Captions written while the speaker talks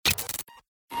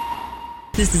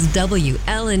This is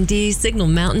WLND Signal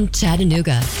Mountain,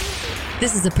 Chattanooga.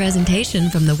 This is a presentation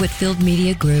from the Whitfield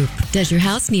Media Group. Does your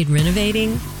house need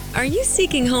renovating? Are you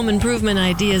seeking home improvement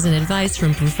ideas and advice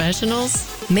from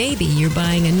professionals? Maybe you're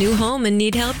buying a new home and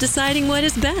need help deciding what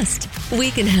is best.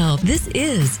 We can help. This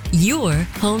is your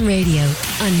home radio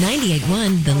on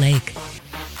 98.1 The Lake.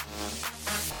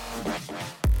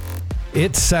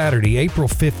 It's Saturday, April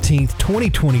 15th,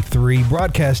 2023,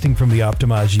 broadcasting from the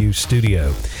Optimize You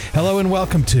studio. Hello and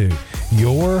welcome to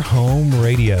Your Home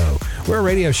Radio. We're a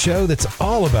radio show that's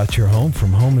all about your home,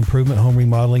 from home improvement, home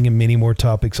remodeling, and many more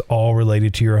topics, all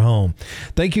related to your home.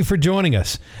 Thank you for joining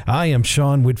us. I am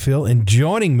Sean Whitfield, and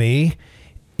joining me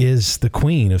is the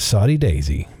queen of Soddy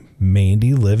Daisy,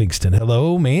 Mandy Livingston.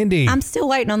 Hello, Mandy. I'm still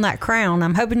waiting on that crown.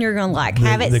 I'm hoping you're going to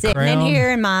have it sitting crown? in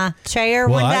here in my chair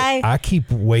one day. I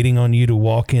keep waiting on you to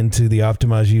walk into the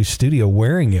Optimize You studio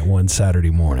wearing it one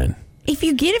Saturday morning. If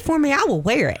you get it for me, I will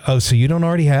wear it. Oh, so you don't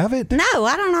already have it? No,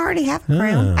 I don't already have a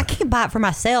crown. I can't buy it for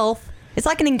myself. It's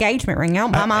like an engagement ring. I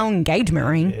don't buy my own engagement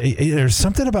ring. There's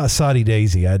something about Soddy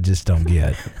Daisy I just don't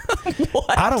get.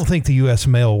 What? I don't think the U.S.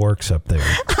 mail works up there.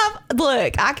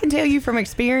 Look, I can tell you from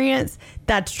experience,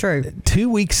 that's true. 2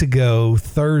 weeks ago,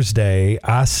 Thursday,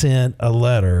 I sent a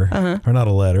letter, or not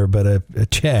a letter, but a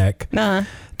check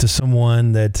to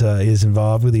someone that is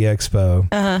involved with the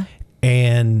expo,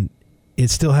 and it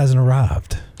still hasn't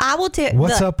arrived. I will tell.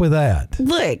 What's up with that?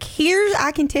 Look,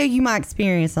 I can tell you my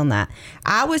experience on that.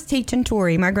 I was teaching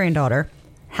Tori, my granddaughter,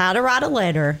 how to write a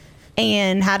letter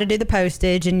and how to do the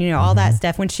postage and, all that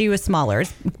stuff when she was smaller.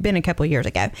 It's been a couple of years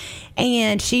ago.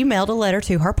 And she mailed a letter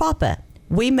to her papa.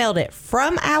 We mailed it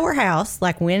from our house,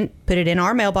 put it in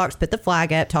our mailbox, put the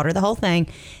flag up, taught her the whole thing.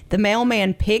 The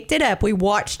mailman picked it up. We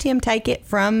watched him take it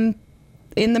from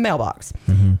in the mailbox,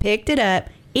 picked it up.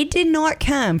 It did not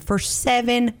come for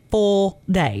 7 full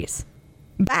days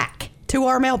back to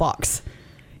our mailbox.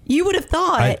 You would have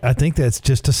thought. I think that's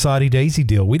just a Soddy Daisy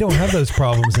deal. We don't have those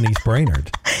problems in East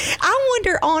Brainerd. I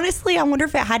wonder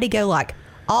if it had to go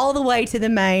all the way to the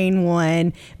main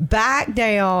one, back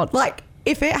down.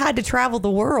 If it had to travel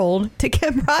the world to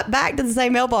come right back to the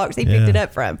same mailbox he picked it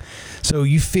up from. So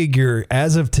you figure,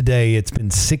 as of today, it's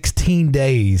been 16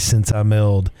 days since I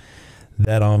mailed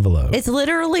that envelope. It's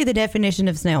literally the definition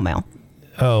of snail mail.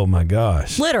 Oh my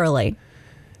gosh. Literally.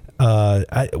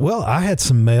 I had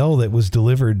some mail that was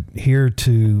delivered here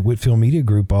to Whitfield Media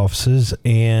Group offices,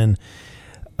 and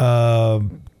I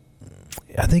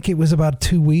think it was about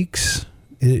 2 weeks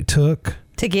it took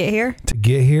to get here.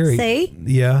 See?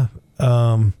 Yeah.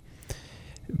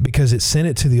 Because it sent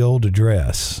it to the old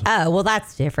address. Oh, well,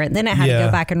 that's different. Then it had to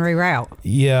go back and reroute.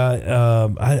 Yeah.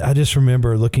 I just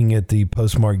remember looking at the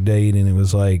postmark date, and it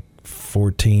was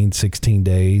 14, 16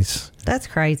 days. That's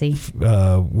crazy.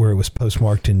 Where it was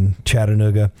postmarked in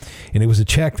Chattanooga. And it was a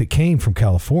check that came from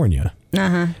California.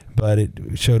 But it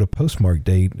showed a postmark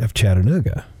date of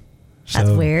Chattanooga. That's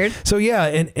weird. So,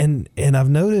 yeah. And I've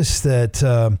noticed that,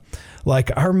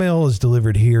 our mail is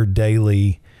delivered here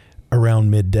daily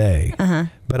around midday.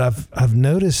 But I've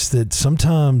noticed that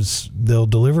sometimes they'll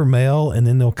deliver mail and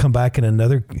then they'll come back in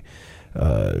another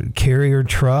carrier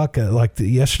truck.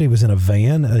 Yesterday was in a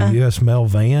van, a U.S. mail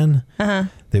van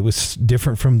that was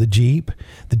different from the Jeep.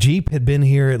 The Jeep had been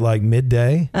here at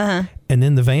midday, and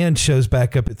then the van shows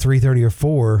back up at 3:30 or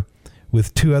 4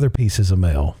 with 2 other pieces of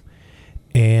mail.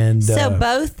 And so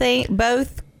both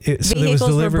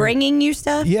vehicles were bringing you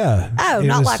stuff? Yeah. Oh,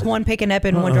 not one picking up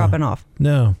and one dropping off.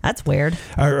 No. That's weird.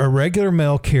 A regular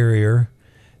mail carrier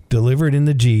delivered in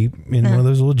the Jeep, in one of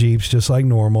those little Jeeps, just like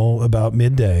normal, about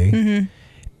midday.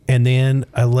 And then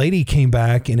a lady came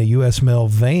back in a U.S. mail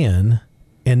van,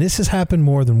 and this has happened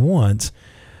more than once,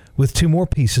 with 2 more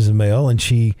pieces of mail, and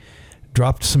she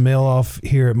dropped some mail off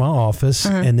here at my office,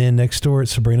 and then next door at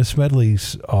Sabrina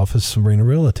Smedley's office, Sabrina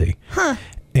Realty.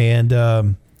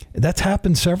 And that's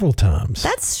happened several times.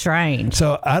 That's strange.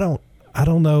 So I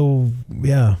don't know.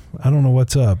 Yeah, I don't know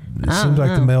what's up. It seems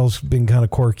like the mail's been kind of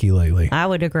quirky lately. I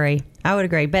would agree.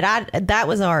 But that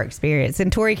was our experience.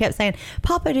 And Tori kept saying,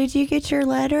 "Papa, did you get your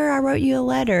letter? I wrote you a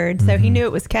letter." And so he knew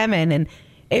it was coming. And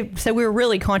so we were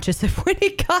really conscious of when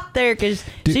it got there because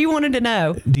she wanted to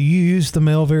know. Do you use the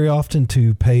mail very often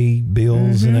to pay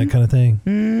bills and that kind of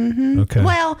thing? Okay.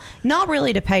 Well, not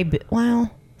really to pay.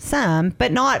 Well, some,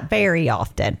 but not very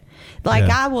often.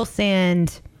 I will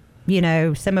send,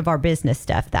 some of our business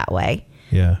stuff that way.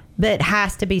 Yeah. But it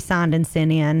has to be signed and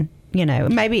sent in.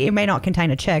 Maybe it may not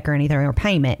contain a check or anything or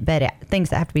payment, but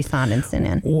things that have to be signed and sent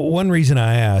in. One reason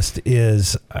I asked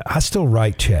is I still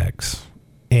write checks,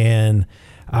 and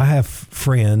I have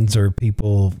friends or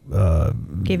people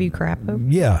give you crap over.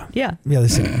 Yeah. They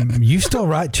say, you still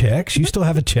write checks? You still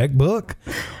have a checkbook?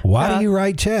 Why do you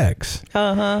write checks?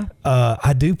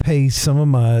 I do pay some of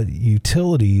my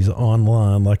utilities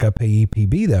online, like I pay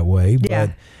EPB that way, but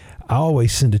I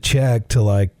always send a check to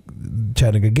like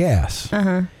Chattanooga Gas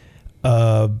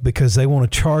because they want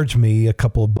to charge me a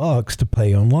couple of bucks to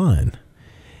pay online.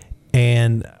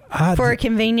 And for a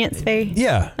convenience fee?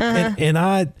 Yeah. And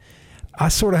I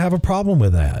sort of have a problem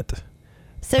with that.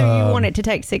 So you want it to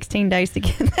take 16 days to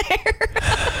get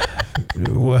there?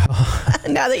 Well,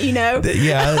 now that you know.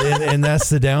 And that's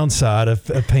the downside of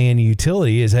paying a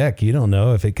utility is, heck, you don't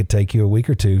know if it could take you a week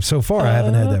or two. So far, I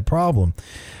haven't had that problem.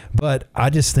 But I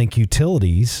just think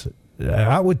utilities,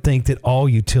 I would think that all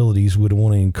utilities would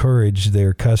want to encourage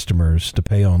their customers to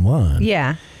pay online.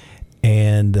 Yeah.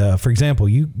 And for example,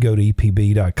 you go to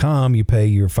EPB.com, you pay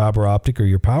your fiber optic or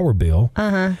your power bill.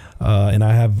 And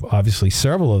I have obviously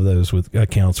several of those with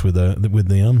accounts with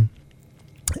them.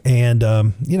 And,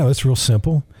 it's real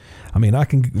simple. I mean, I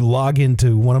can log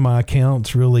into one of my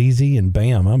accounts real easy and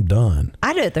bam, I'm done.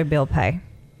 I do it through bill pay.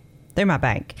 Through my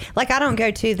bank. Like I don't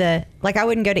go to I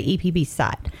wouldn't go to EPB's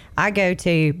site. I go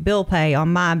to bill pay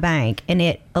on my bank and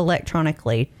it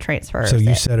electronically transfers. So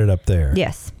you set it up there?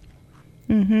 Yes.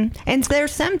 Mm-hmm. And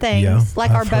there's some things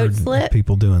like our boat slip.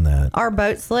 People doing that. Our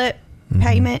boat slip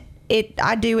payment.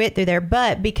 I do it through there,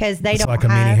 but because they don't like a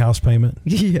mini house payment.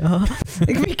 Yeah,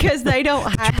 because they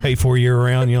don't have. You pay for year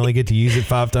round. You only get to use it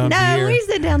 5 times a year. No, we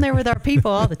sit down there with our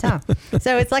people all the time.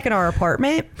 So it's like in our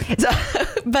apartment. So,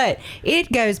 but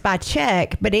it goes by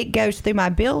check, but it goes through my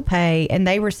bill pay, and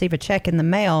they receive a check in the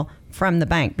mail from the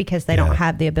bank because they don't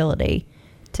have the ability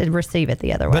to receive it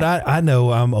the other way. But I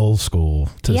know I'm old school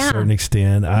to a certain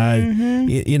extent.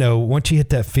 Once you hit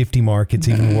that 50 mark, it's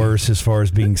even worse as far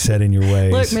as being set in your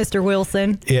ways. Look, Mr.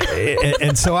 Wilson.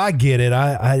 And so I get it.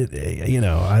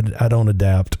 I don't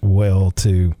adapt well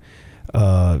to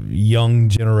young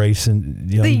generation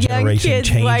kids'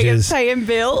 changes. Way of paying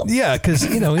bills. Yeah,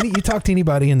 because you talk to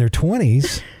anybody in their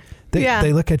 20s.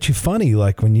 They look at you funny,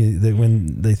 like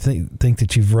when they think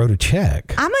that you've wrote a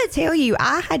check. I'm going to tell you,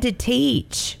 I had to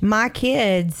teach my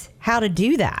kids how to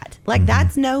do that. Like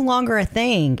that's no longer a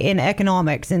thing in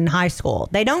economics in high school.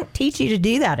 They don't teach you to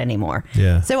do that anymore.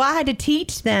 Yeah. So I had to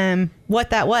teach them what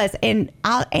that was, and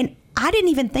I didn't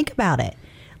even think about it.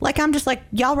 Like I'm just like,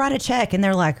 y'all write a check, and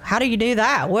they're like, how do you do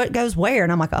that? What goes where?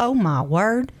 And I'm like, oh my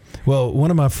word. Well, one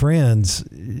of my friends,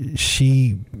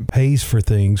 she pays for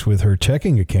things with her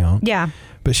checking account. Yeah.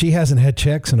 But she hasn't had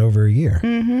checks in over a year.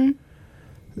 Mm-hmm.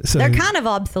 So they're kind of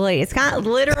obsolete. It's kind of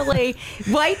literally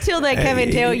wait till they come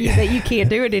and tell you that you can't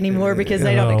do it anymore because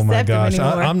they don't accept them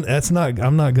anymore.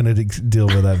 I'm not going to deal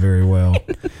with that very well.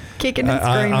 Kicking and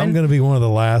screaming. I'm going to be one of the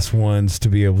last ones to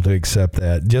be able to accept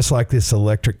that. Just like this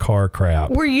electric car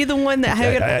crap. Were you the one that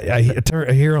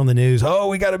I hear on the news,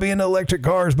 we got to be in electric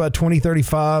cars by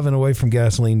 2035 and away from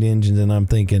gasoline engines, and I'm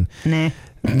thinking, nah.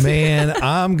 Man,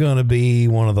 I'm going to be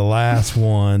one of the last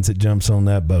ones that jumps on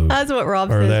that boat. That's what Rob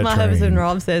says. My husband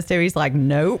Rob says too. He's like,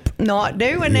 nope, not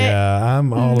doing it. Yeah,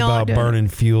 I'm all about burning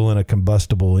fuel in a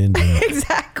combustible engine.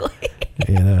 Exactly.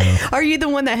 Are you the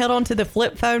one that held on to the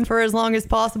flip phone for as long as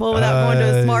possible without going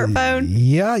to a smartphone?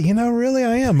 Yeah, really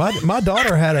I am. My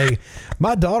daughter had a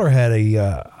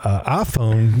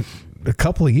iPhone a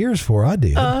couple of years before I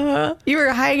did. You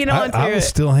were hanging on to it. I was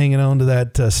still hanging on to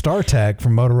that StarTAC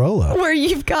from Motorola. Where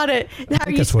you've got it. How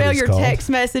you spell your text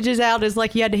messages out is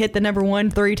like you had to hit the number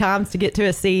 1 3 times to get to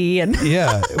a C. And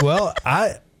yeah. Well,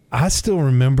 I still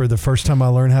remember the first time I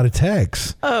learned how to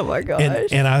text. Oh my gosh.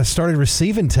 And I started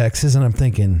receiving texts and I'm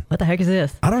thinking, what the heck is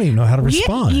this? I don't even know how to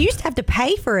respond. You used to have to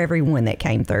pay for everyone that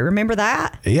came through. Remember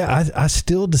that? Yeah, I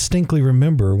still distinctly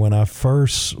remember when I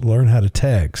first learned how to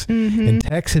text. Mm-hmm. And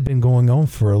texts had been going on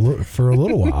for a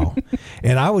little while.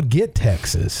 And I would get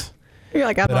texts. You're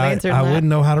like, I'm not answering I that. wouldn't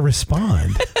know how to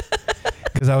respond.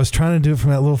 Because I was trying to do it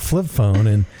from that little flip phone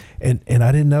and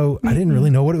I didn't really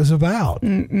know what it was about.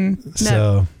 Mm-mm.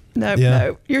 So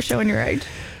No, you're showing your age.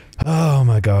 Oh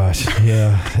my gosh.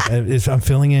 Yeah. I'm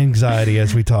feeling anxiety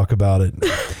as we talk about it.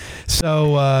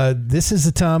 So this is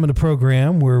the time in the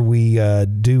program where we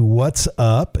do What's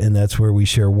Up, and that's where we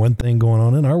share one thing going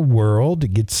on in our world.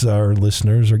 It gives our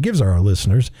listeners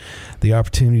the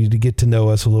opportunity to get to know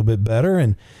us a little bit better,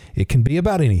 and it can be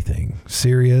about anything,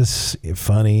 serious,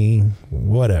 funny,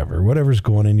 whatever's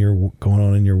going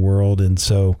on in your world. And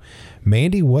so,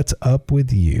 Mandy, what's up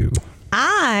with you?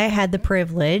 I had the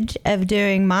privilege of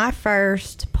doing my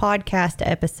first podcast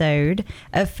episode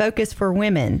of Focus for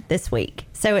Women this week.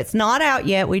 So it's not out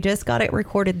yet. We just got it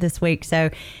recorded this week. So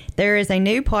there is a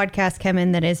new podcast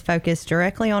coming that is focused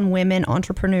directly on women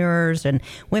entrepreneurs and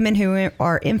women who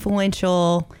are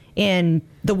influential in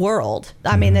the world.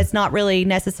 I mean, that's not really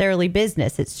necessarily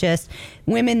business. It's just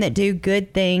women that do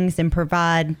good things and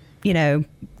provide,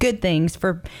 good things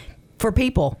for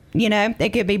people.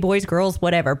 It could be boys, girls,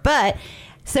 whatever. But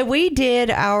so we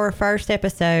did our first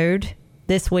episode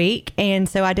this week, and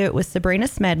so I do it with Sabrina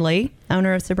Smedley,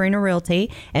 owner of Sabrina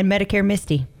Realty, and Medicare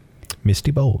Misty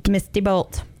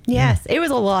Bolt. Yes, It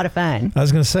was a lot of fun. I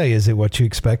was going to say, is it what you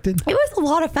expected? It was a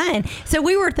lot of fun. So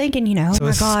we were thinking, so oh my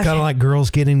it's gosh. kind of like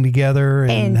girls getting together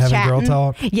and having chatting. girl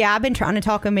talk? Yeah, I've been trying to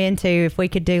talk them into if we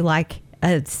could do like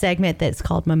a segment that's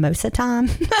called Mimosa Time,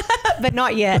 but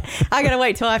not yet. I got to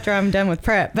wait till after I'm done with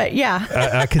prep. But yeah.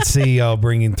 I could see y'all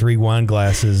bringing 3 wine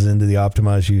glasses into the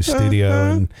Optimize You studio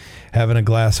and having a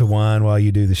glass of wine while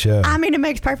you do the show. I mean, it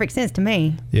makes perfect sense to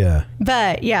me. Yeah.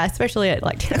 But yeah, especially at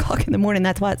like 10 o'clock in the morning.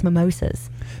 That's why it's mimosas.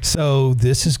 So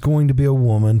this is going to be a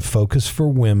woman Focus for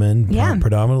Women,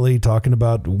 predominantly talking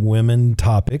about women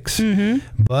topics,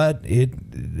 but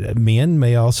men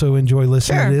may also enjoy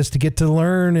listening to this to get to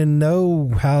learn and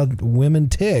know how women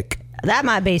tick. That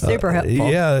might be super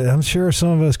helpful. Yeah, I'm sure some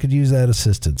of us could use that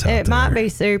assistance out there. It might be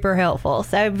super helpful.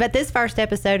 So, but this first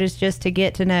episode is just to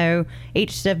get to know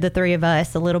each of the 3 of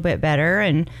us a little bit better.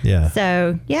 And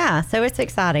so it's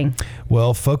exciting.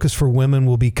 Well, Focus for Women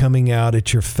will be coming out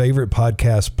at your favorite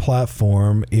podcast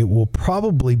platform. It will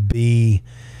probably be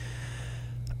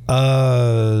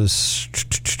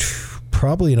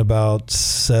probably in about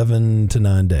 7 to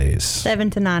 9 days.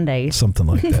 7 to 9 days. Something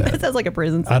like that. That sounds like a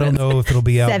prison sentence. I don't know if it'll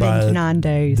be out 7 by to 9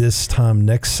 days. This time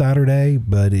next Saturday,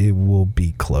 but it will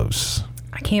be close.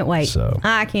 I can't wait.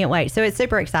 I can't wait. So it's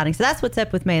super exciting. So that's what's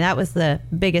up with me. That was the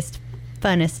biggest,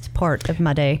 funnest part of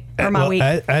my day or my week.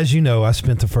 As you know, I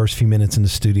spent the first few minutes in the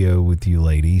studio with you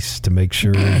ladies to make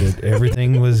sure that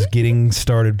everything was getting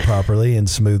started properly and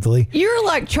smoothly. You're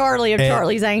like Charlie of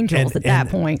Charlie's Angels at that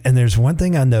point. And there's one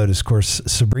thing I noticed. Of course,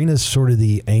 Sabrina's sort of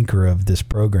the anchor of this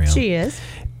program. She is.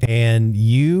 And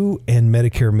you and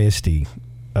Medicare Misty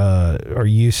are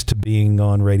used to being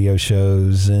on radio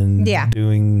shows and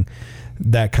doing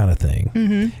that kind of thing.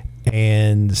 Mm-hmm.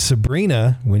 And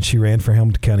Sabrina, when she ran for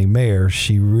Hamilton County Mayor,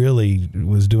 she really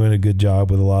was doing a good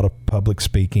job with a lot of public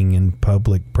speaking and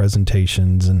public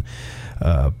presentations and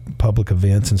public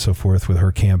events and so forth with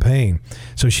her campaign.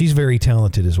 So she's very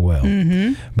talented as well.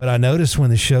 Mm-hmm. But I noticed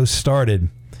when the show started,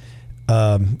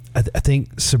 I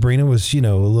think Sabrina was, a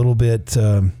little bit,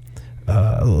 uptight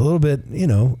a little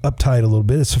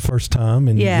bit. It's the first time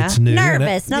and it's new.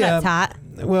 Nervous, not uptight.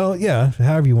 Well, yeah,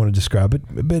 however you want to describe it,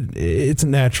 but it's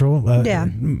natural. I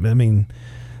mean,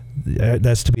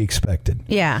 that's to be expected.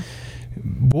 Yeah.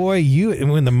 Boy,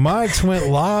 when the mics went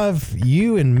live,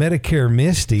 you and Medicare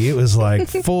Misty, it was like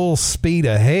full speed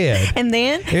ahead. And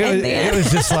then? It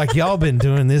was just like y'all been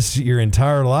doing this your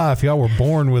entire life. Y'all were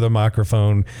born with a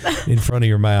microphone in front of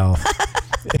your mouth.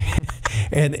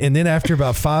 And then after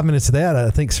about 5 minutes of that, I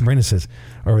think Sabrina says,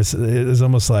 or it was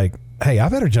almost like, hey, I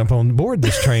better jump on board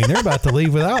this train. They're about to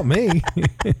leave without me.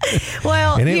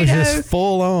 Well, and it was just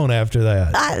full on after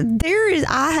that.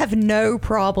 I have no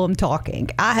problem talking.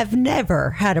 I have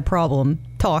never had a problem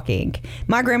talking.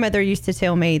 My grandmother used to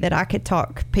tell me that I could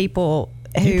talk people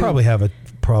who... You probably have a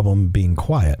problem being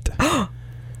quiet.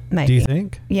 Maybe. Do you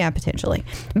think? Yeah, potentially.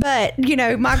 But,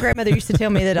 my grandmother used to tell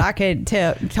me that I could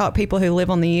talk people who live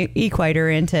on the equator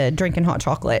into drinking hot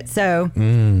chocolate. So,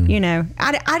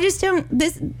 I just don't,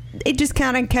 it just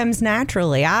kind of comes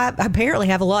naturally. I apparently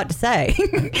have a lot to say.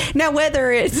 Now,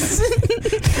 whether it's,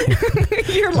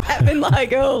 you're laughing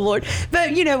like, oh, Lord.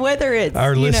 But, whether it's,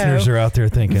 our listeners are out there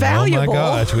thinking, valuable, oh, my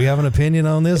gosh, we have an opinion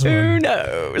on this one. Who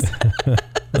knows?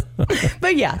 But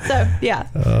but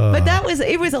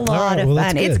it was a lot of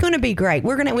fun. It's going to be great.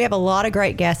 We have a lot of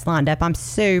great guests lined up. I'm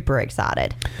super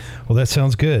excited. Well, that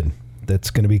sounds good. That's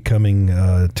going to be coming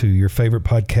to your favorite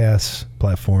podcast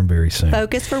platform very soon.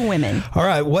 Focus for Women. All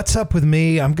right. What's up with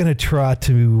me? I'm going to try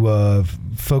to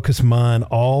focus mine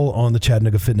all on the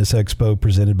Chattanooga Fitness Expo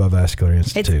presented by Vascular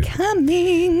Institute. It's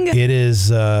coming. It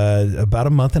is about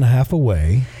a month and a half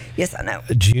away. Yes, I know.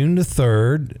 June the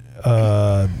 3rd.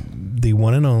 The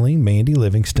one and only Mandy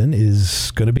Livingston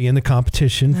is going to be in the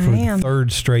competition for the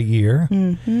 3rd straight year,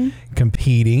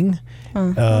 competing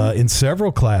in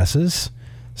several classes.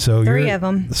 So 3 of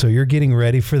them. So you're getting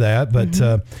ready for that. But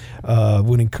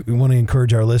we want to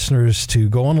encourage our listeners to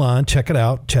go online, check it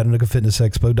out,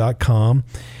 ChattanoogaFitnessExpo.com,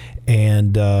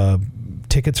 and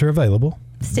tickets are available.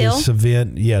 Still? This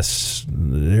event, yes,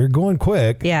 they're going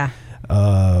quick. Yeah.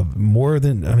 More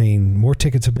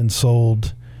tickets have been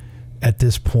sold at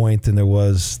this point than there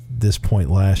was this point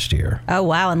last year. Oh,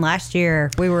 wow. And last year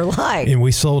we were like... And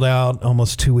we sold out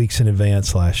almost 2 weeks in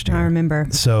advance last year. I remember.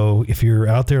 So if you're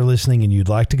out there listening and you'd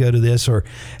like to go to this, or,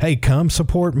 hey, come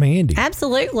support Mandy.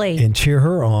 Absolutely. And cheer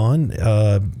her on.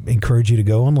 Encourage you to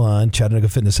go online,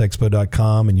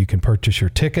 ChattanoogaFitnessExpo.com, and you can purchase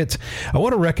your tickets. I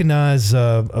want to recognize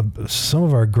some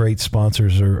of our great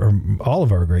sponsors, or all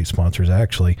of our great sponsors,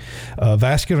 actually.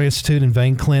 Vascular Institute and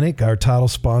Vein Clinic, our title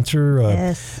sponsor,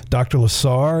 yes. Dr.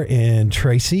 Lassar and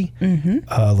Tracy.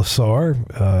 Lassar,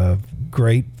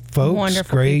 great folks,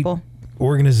 wonderful great people.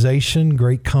 Organization,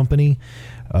 great company.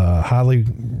 Highly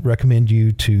recommend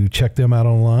you to check them out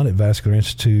online at Vascular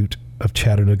Institute of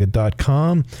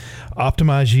Chattanooga.com.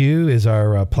 Optimize You is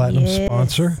our platinum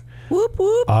sponsor. Whoop,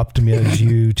 whoop.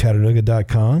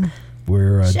 OptimizeYouChattanooga.com,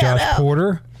 where Josh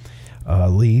Porter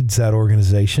leads that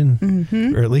organization,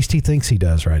 or at least he thinks he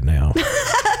does right now.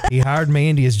 He hired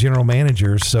Mandy as general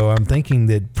manager, so I'm thinking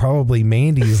that probably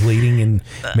Mandy is leading and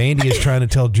Mandy is trying to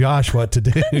tell Josh what to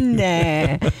do.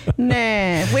 Nah.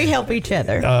 We help each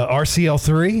other.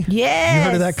 RCL3? Yes. You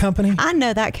heard of that company? I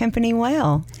know that company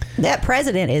well. That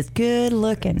president is good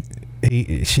looking.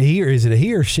 She, or is it a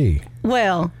he or she?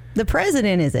 Well, the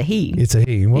president is a he. It's a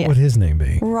he. What would his name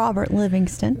be? Robert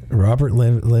Livingston. Robert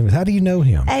Livingston. How do you know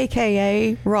him?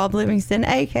 AKA Rob Livingston,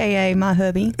 AKA my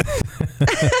hubby.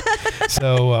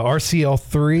 So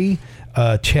RCL3,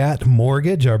 Chat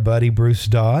Mortgage, our buddy Bruce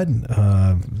Dodd.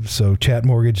 So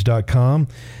chatmortgage.com.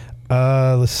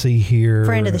 Let's see here.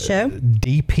 Friend of the show.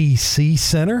 DPC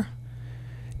Center,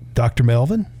 Dr.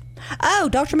 Melvin. Oh,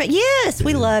 Dr. Melvin. Yes,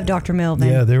 we love Dr. Melvin.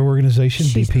 Yeah, their organization,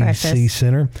 She's DPC precious.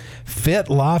 Center. Fit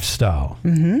Lifestyle.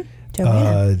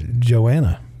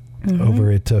 Joanna.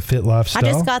 Over at Fit Lifestyle.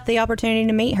 I just got the opportunity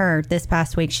to meet her this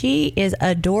past week. She is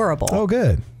adorable. Oh,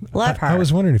 good. Love her. I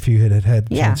was wondering if you had a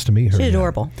chance to meet her. She's yet.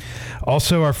 adorable.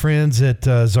 Also, our friends at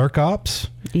Zerkops.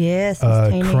 Yes.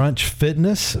 Crunch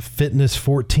Fitness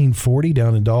 1440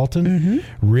 down in Dalton.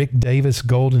 Rick Davis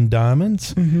Golden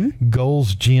Diamonds.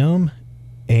 Goals Gym,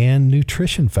 and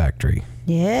Nutrition Factory.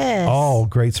 Yes. All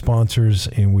great sponsors,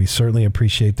 and we certainly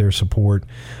appreciate their support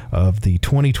of the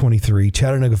 2023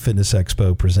 Chattanooga Fitness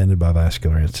Expo presented by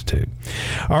Vascular Institute.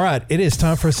 All right, it is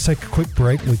time for us to take a quick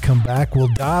break. When we come back, we'll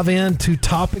dive into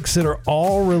topics that are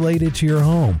all related to your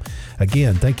home.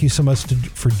 Again, thank you so much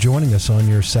for joining us on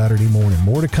your Saturday morning.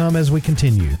 More to come as we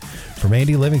continue. From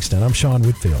Andy Livingston, I'm Sean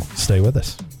Whitfield. Stay with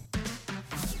us.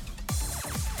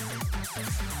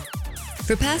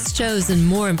 For past shows and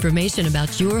more information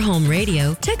about Your Home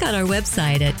Radio, check out our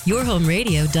website at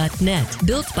yourhomeradio.net,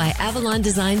 built by Avalon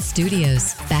Design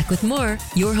Studios. Back with more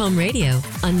Your Home Radio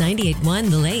on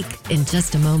 98.1 The Lake in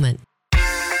just a moment.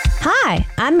 Hi,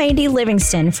 I'm Mandy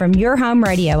Livingston from Your Home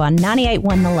Radio on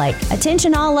 98.1 The Lake.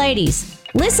 Attention all ladies,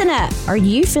 listen up. Are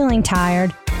you feeling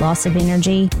tired, loss of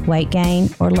energy, weight gain,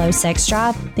 or low sex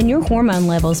drive? Then your hormone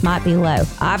levels might be low.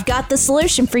 I've got the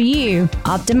solution for you.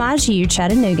 Optimize You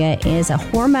Chattanooga is a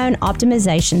hormone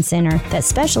optimization center that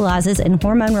specializes in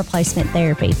hormone replacement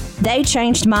therapy. They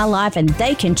changed my life and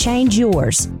they can change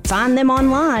yours. Find them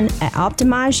online at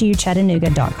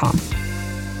OptimizeYouChattanooga.com.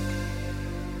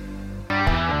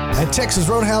 At Texas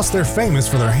Roadhouse, they're famous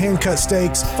for their hand-cut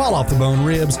steaks, fall-off-the-bone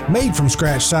ribs,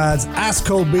 made-from-scratch sides,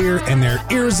 ice-cold beer, and their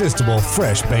irresistible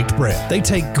fresh-baked bread. They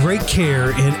take great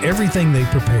care in everything they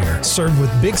prepare, served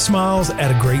with big smiles at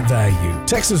a great value.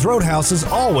 Texas Roadhouse is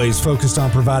always focused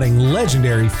on providing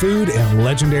legendary food and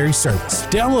legendary service.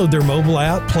 Download their mobile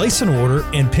app, place an order,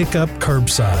 and pick up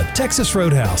curbside. Texas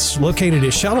Roadhouse, located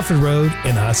at Shallowford Road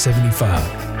and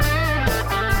I-75.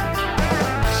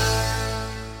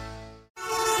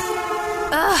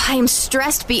 I am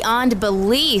stressed beyond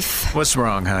belief. What's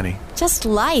wrong, honey? Just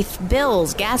life,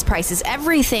 bills, gas prices,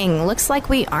 everything. Looks like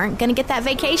we aren't going to get that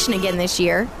vacation again this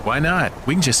year. Why not?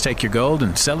 We can just take your gold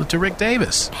and sell it to Rick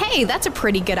Davis. Hey, that's a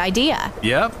pretty good idea.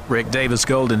 Yep, Rick Davis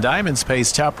Gold and Diamonds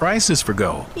pays top prices for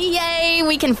gold. Yay,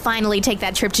 we can finally take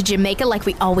that trip to Jamaica like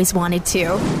we always wanted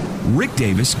to. Rick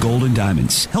Davis Gold and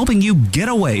Diamonds, helping you get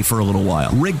away for a little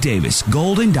while. Rick Davis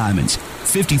Gold and Diamonds,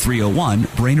 5301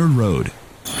 Brainerd Road.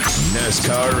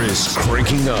 NASCAR is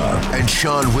cranking up, and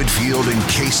Sean Whitfield and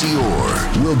Casey Orr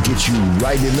will get you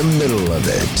right in the middle of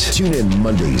it. Tune in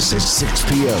Mondays at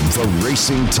 6 p.m. for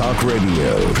Racing Talk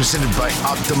Radio, presented by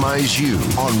Optimize You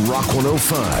on Rock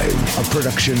 105, a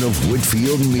production of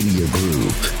Whitfield Media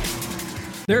Group.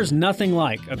 There's nothing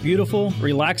like a beautiful,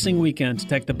 relaxing weekend to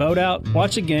take the boat out,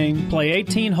 watch a game, play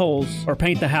 18 holes, or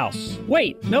paint the house.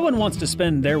 Wait, no one wants to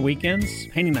spend their weekends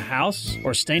painting the house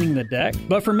or staining the deck.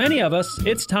 But for many of us,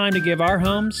 it's time to give our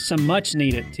homes some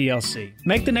much-needed TLC.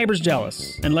 Make the neighbors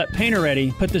jealous and let Painter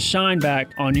Ready put the shine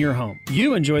back on your home.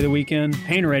 You enjoy the weekend,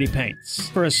 Painter Ready paints.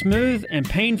 For a smooth and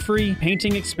pain-free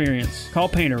painting experience, call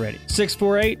Painter Ready.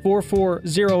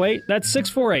 648-4408. That's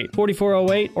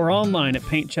 648-4408 or online at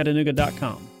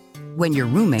paintchattanooga.com. When your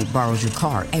roommate borrows your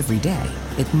car every day,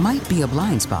 it might be a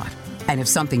blind spot. And if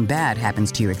something bad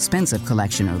happens to your expensive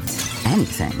collection of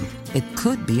anything, it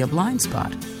could be a blind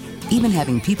spot. Even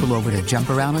having people over to jump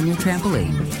around on your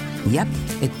trampoline. Yep,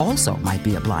 it also might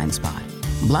be a blind spot.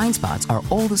 Blind spots are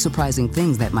all the surprising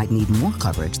things that might need more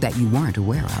coverage that you weren't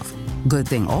aware of. Good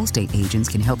thing Allstate agents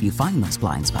can help you find those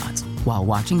blind spots while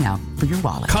watching out for your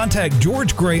wallet. Contact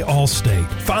George Gray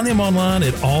Allstate. Find them online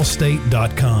at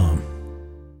allstate.com.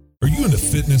 Are you into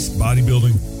fitness,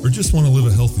 bodybuilding, or just want to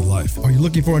live a healthy life? Are you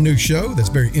looking for a new show that's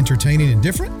very entertaining and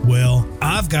different? Well,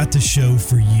 I've got the show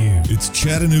for you. It's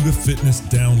Chattanooga Fitness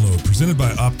Download, presented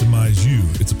by Optimize You.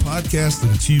 It's a podcast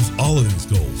that achieves all of these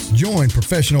goals. Join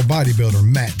professional bodybuilder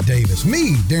Matt Davis,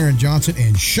 me, Darren Johnson,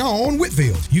 and Sean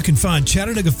Whitfield. You can find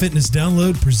Chattanooga Fitness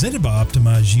Download, presented by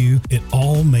Optimize You, at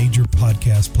all major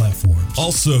podcast platforms.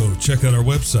 Also, check out our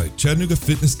website,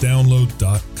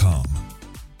 ChattanoogaFitnessDownload.com.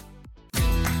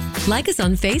 Like us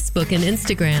on Facebook and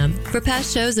Instagram. For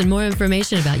past shows and more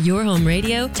information about Your Home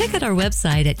Radio, check out our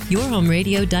website at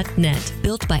yourhomeradio.net,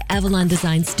 built by Avalon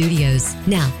Design Studios.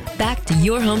 Now, back to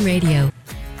Your Home Radio.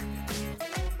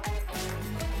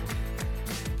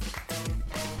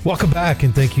 Welcome back,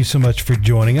 and thank you so much for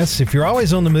joining us. If you're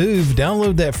always on the move,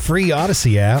 download that free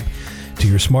Odyssey app to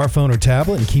your smartphone or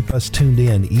tablet and keep us tuned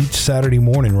in each Saturday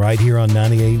morning right here on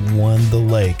 98.1 The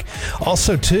Lake.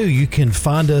 Also, too, you can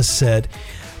find us at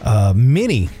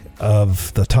many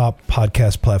of the top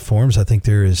podcast platforms. I think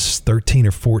there is 13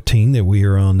 or 14 that we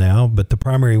are on now, but the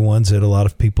primary ones that a lot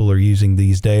of people are using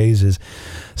these days is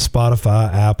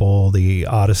Spotify, Apple, the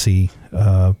Odyssey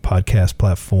podcast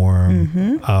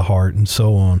platform, iHeart, and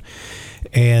so on.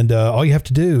 And all you have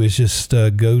to do is just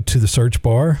go to the search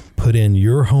bar, put in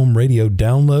Your Home Radio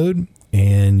Download,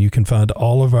 and you can find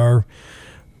all of our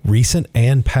recent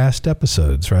and past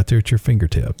episodes right there at your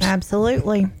fingertips.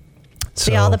 Absolutely.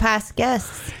 See all the past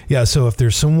guests. Yeah, so if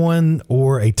there's someone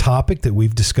or a topic that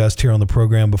we've discussed here on the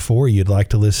program before, you'd like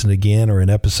to listen again, or an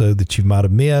episode that you might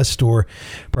have missed, or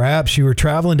perhaps you were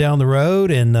traveling down the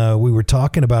road and we were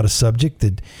talking about a subject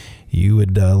that you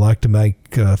would like to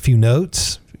make a few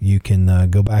notes, you can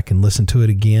go back and listen to it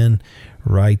again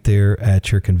right there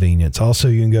at your convenience. Also,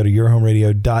 you can go to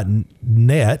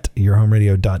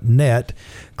yourhomeradio.net,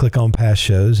 click on past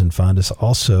shows, and find us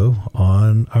also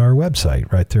on our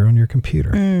website right there on your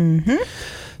computer.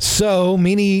 So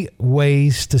many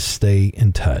ways to stay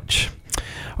in touch.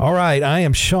 All right, I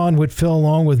am Sean Whitfield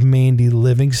along with Mandy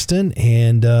Livingston.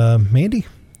 And Mandy,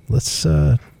 let's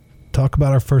talk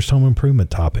about our first home improvement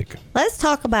topic. Let's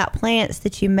talk about plants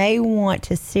that you may want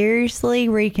to seriously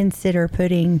reconsider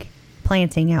planting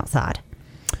outside.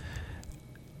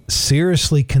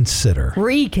 Seriously consider.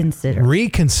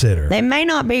 Reconsider. They may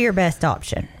not be your best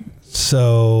option.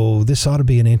 So this ought to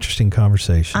be an interesting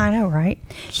conversation. I know, right?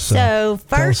 So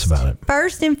tell us about it.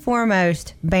 First and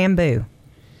foremost, bamboo.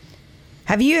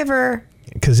 Have you ever...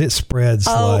 Because it spreads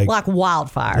like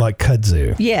wildfire. Like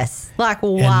kudzu. Yes, like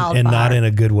wildfire. And not in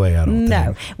a good way, I don't think.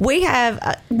 No. We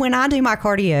have, when I do my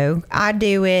cardio, I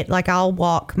do it like I'll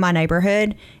walk my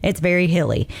neighborhood. It's very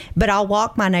hilly. But I'll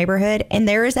walk my neighborhood and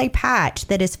there is a patch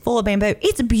that is full of bamboo.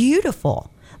 It's beautiful.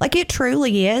 Like it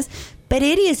truly is. But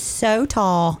it is so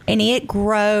tall and it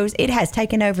grows. It has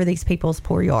taken over these people's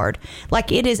poor yard.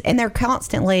 Like it is, and they're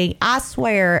constantly, I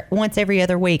swear, once every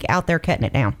other week out there cutting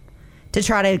it down to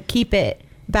try to keep it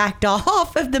backed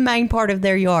off of the main part of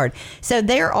their yard. So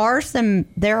there are some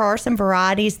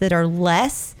varieties that are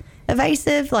less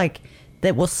invasive, like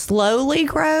that will slowly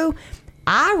grow.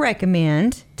 I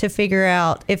recommend to figure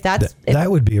out if that's... That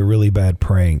would be a really bad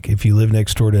prank if you live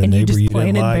next door to a neighbor you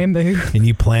didn't like bamboo. And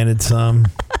you planted some.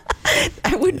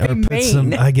 That would be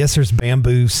mean. I guess there's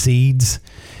bamboo seeds.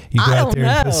 You go out there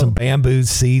and put some bamboo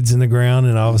seeds in the ground,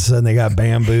 and all of a sudden they got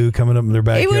bamboo coming up in their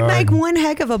backyard. It would make one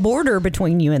heck of a border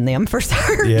between you and them for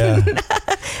certain. Yeah.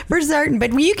 For certain.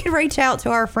 But you can reach out to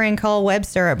our friend Cole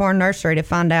Webster at Barn Nursery to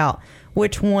find out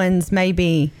which ones may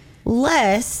be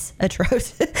less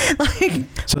atrocious.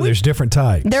 There's different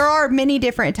types. There are many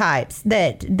different types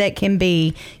that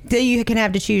you can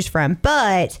have to choose from,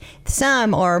 but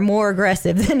some are more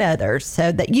aggressive than others.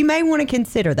 So that you may want to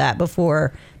consider that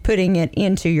before putting it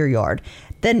into your yard.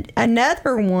 Then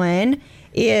another one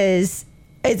is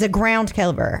a ground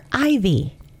cover,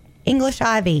 ivy, English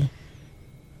ivy.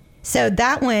 So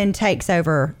that one takes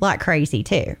over like crazy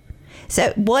too.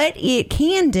 So what it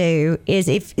can do is,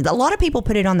 if a lot of people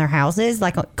put it on their houses,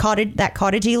 like that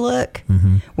cottagey look,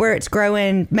 where it's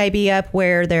growing maybe up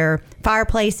where their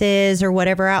fireplace is or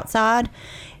whatever outside,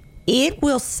 it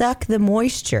will suck the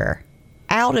moisture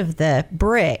out of the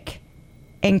brick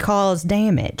and cause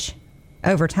damage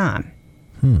over time.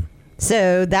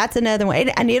 So that's another one.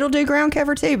 And it'll do ground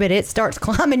cover too, but it starts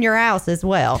climbing your house as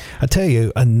well. I tell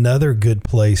you, another good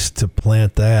place to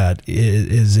plant that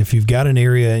is if you've got an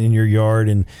area in your yard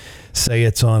and say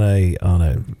it's on a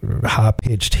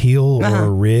high-pitched hill or a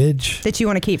ridge. That you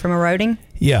want to keep from eroding?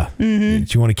 Yeah.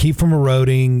 That you want to keep from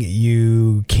eroding.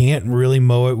 You can't really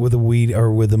mow it with a weed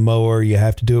or with a mower. You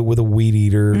have to do it with a weed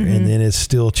eater, and then it's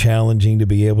still challenging to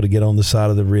be able to get on the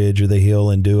side of the ridge or the hill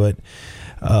and do it.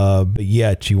 But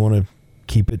yet you want to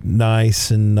keep it nice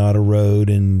and not erode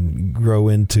and grow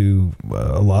into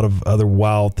a lot of other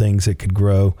wild things that could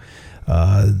grow.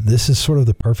 This is sort of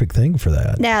the perfect thing for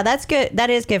that. Yeah, that's good.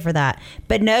 That is good for that.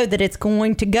 But know that it's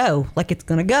going to go. Like it's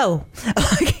going to go.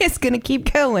 Like it's going to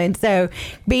keep going. So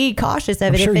be cautious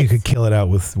of it. I'm sure you could kill it out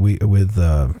with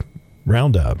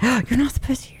Roundup. You're not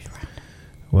supposed to use Roundup.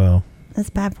 Well, that's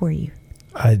bad for you.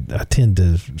 I tend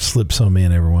to slip some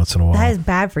in every once in a while. That is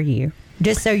bad for you.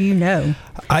 Just so you know.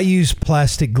 I use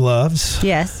plastic gloves.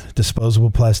 Yes. Disposable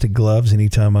plastic gloves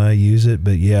anytime I use it.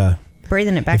 But yeah.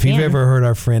 Breathing it back If you've ever heard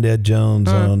our friend Ed Jones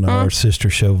on our sister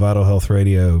show, Vital Health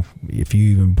Radio, if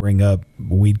you even bring up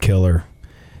weed killer,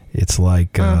 it's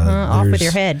like... off with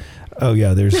your head. Oh,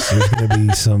 yeah. There's going to be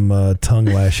some tongue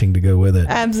lashing to go with it.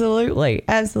 Absolutely.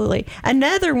 Absolutely.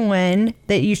 Another one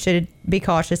that you should be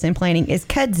cautious in planting is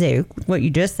kudzu, what you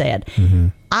just said.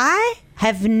 I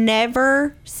have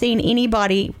never seen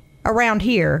anybody around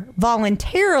here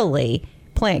voluntarily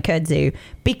plant kudzu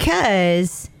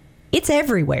because it's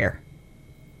everywhere.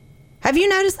 Have you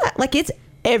noticed that? Like, it's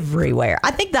everywhere. I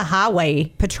think the highway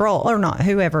patrol, or not,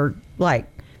 whoever, like,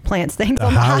 plants things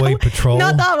on the highway. Patrol?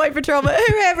 Not the highway patrol, but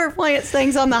whoever plants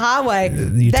things on the highway.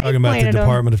 You talking about the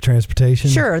Department of Transportation?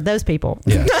 Sure, those people.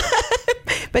 Yeah.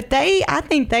 But I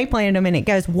think they planted them, and it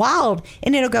goes wild,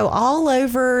 and it'll go all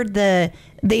over the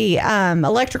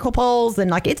electrical poles,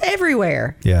 and like it's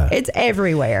everywhere. Yeah, it's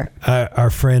everywhere. Our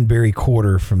friend Barry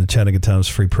Corder from the Chattanooga Times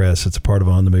Free Press, it's a part of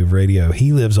On the Move Radio.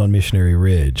 He lives on Missionary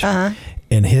Ridge, and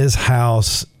his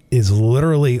house is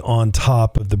literally on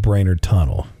top of the Brainerd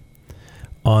Tunnel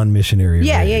on Missionary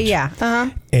Ridge. Yeah.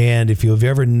 And if you've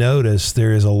ever noticed,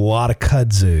 there is a lot of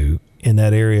kudzu in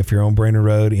that area. If you're on Brainerd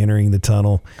Road entering the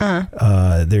tunnel,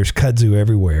 there's kudzu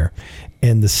everywhere.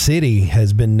 And the city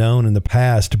has been known in the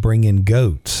past to bring in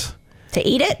goats. To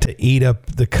eat it? To eat up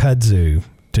the kudzu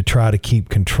to try to keep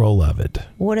control of it.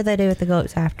 What do they do with the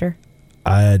goats after?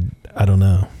 I don't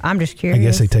know. I'm just curious. I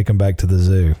guess they take them back to the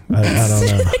zoo. I don't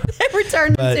know. They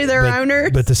return them to their owners.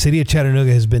 But the city of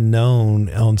Chattanooga has been known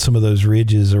on some of those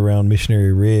ridges around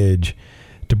Missionary Ridge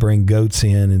to bring goats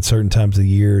in certain times of the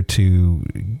year to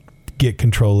get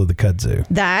control of the kudzu.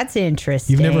 That's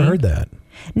interesting. You've never heard that?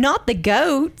 Not the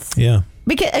goats. Yeah.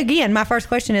 Because again, my first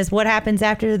question is, what happens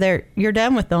after you're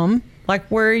done with them? Like,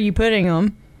 where are you putting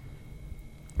them?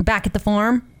 Back at the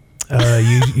farm?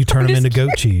 You turn them into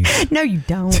goat cheese. No, you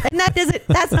don't. And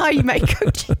that's not how you make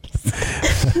goat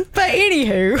cheese. But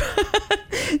anywho,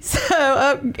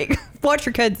 so watch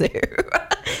your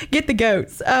kudzu. Get the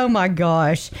goats. Oh my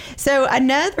gosh. So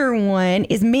another one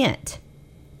is mint.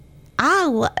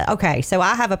 Okay, so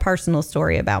I have a personal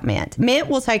story about mint. Mint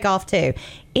will take off too.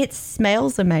 It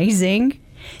smells amazing.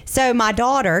 So my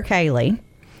daughter, Kaylee,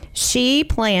 she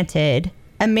planted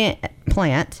a mint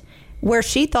plant where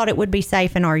she thought it would be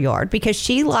safe in our yard because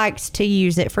she likes to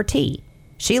use it for tea.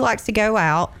 She likes to go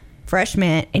out, fresh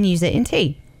mint, and use it in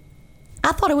tea.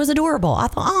 I thought it was adorable. I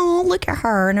thought, oh, look at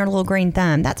her and her little green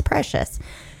thumb. That's precious.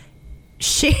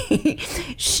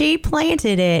 She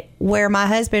planted it where my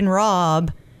husband,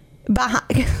 Rob,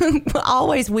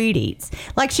 always weed eats.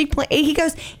 Like he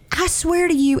goes, I swear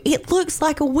to you, it looks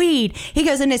like a weed. He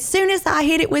goes, and as soon as I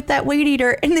hit it with that weed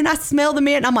eater, and then I smell the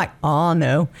mint, and I'm like, oh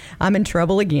no, I'm in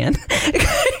trouble again.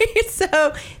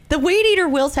 So the weed eater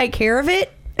will take care of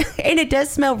it, and it does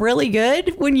smell really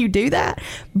good when you do that,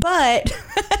 but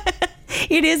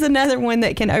it is another one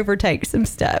that can overtake some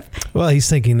stuff. Well, he's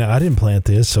thinking, I didn't plant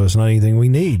this, so it's not anything we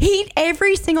need.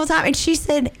 Every single time. And she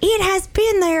said, it has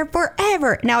been there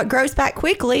forever. Now, it grows back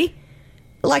quickly,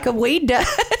 like a weed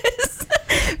does.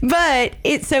 But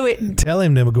tell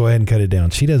him to go ahead and cut it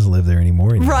down. She doesn't live there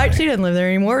anymore. Anyway. Right, she doesn't live there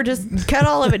anymore. Just cut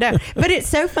all of it down. But it's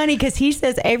so funny because he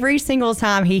says every single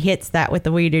time he hits that with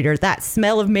the weed eater, that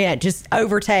smell of mint just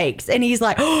overtakes, and he's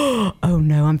like, "Oh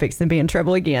no, I'm fixing to be in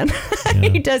trouble again." Yeah.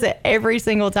 He does it every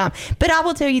single time. But I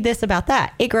will tell you this about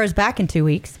that: it grows back in 2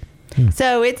 weeks.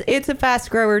 So it's a fast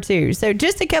grower too. So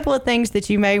just a couple of things that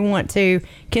you may want to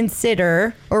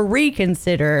consider or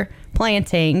reconsider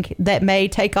planting that may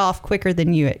take off quicker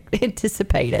than you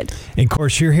anticipated. And of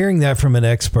course, you're hearing that from an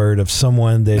expert of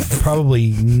someone that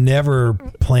probably never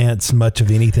plants much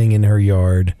of anything in her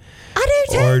yard. I do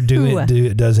too. Or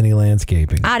does any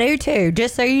landscaping. I do too.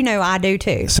 Just so you know, I do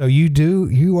too. So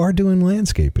you are doing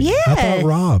landscaping. Yes. I thought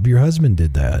Rob, your husband,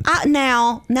 did that.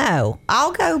 No.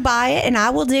 I'll go buy it and I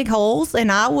will dig holes and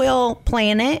I will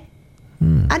plant it.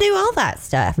 I do all that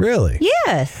stuff. Really?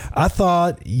 Yes. I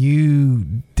thought you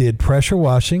did pressure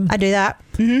washing. I do that.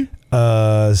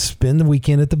 Mm-hmm. Spend the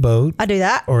weekend at the boat. I do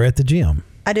that. Or at the gym.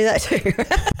 I do that too.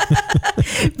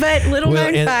 But little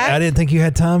known fact, I didn't think you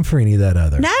had time for any of that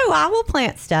other. No, I will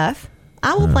plant stuff.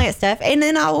 And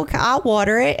then I'll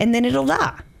water it and then it'll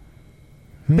die.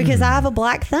 Because I have a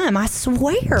black thumb, I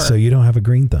swear. So you don't have a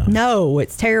green thumb? No,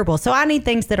 it's terrible. So I need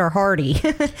things that are hardy.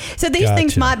 So these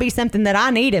things might be something that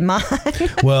I need in mine.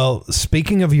 Well,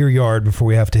 speaking of your yard, before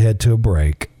we have to head to a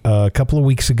break, a couple of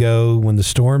weeks ago when the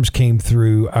storms came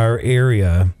through our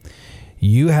area,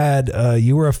 you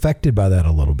were affected by that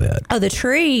a little bit. Oh, the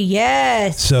tree,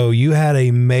 yes. So you had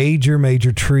a major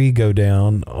tree go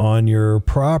down on your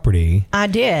property. I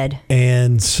did.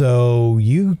 And so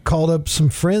you called up some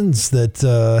friends that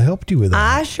helped you with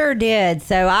that. I sure did.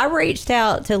 So I reached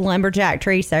out to Lumberjack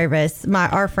Tree Service,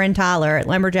 our friend Tyler at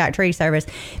Lumberjack Tree Service,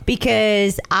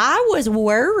 because I was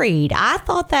worried. I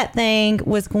thought that thing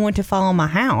was going to fall on my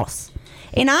house.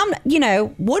 And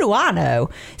what do I know?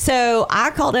 So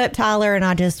I called up Tyler and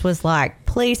I just was like,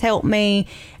 please help me.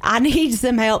 I need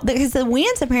some help because the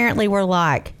winds apparently were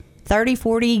like 30,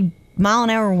 40 mile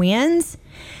an hour winds.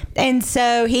 And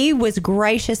so he was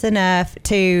gracious enough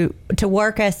to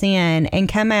work us in and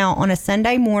come out on a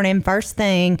Sunday morning, first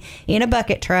thing, in a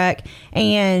bucket truck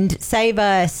and save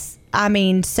us. I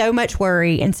mean, so much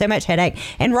worry and so much headache.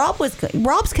 And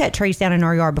Rob's cut trees down in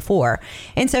our yard before.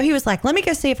 And so he was like, let me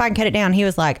go see if I can cut it down. He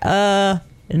was like, no.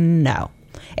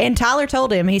 And Tyler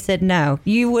told him, he said, no,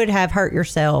 you would have hurt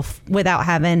yourself without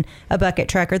having a bucket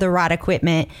truck or the right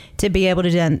equipment to be able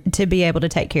to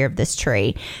take care of this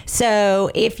tree. So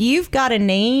if you've got a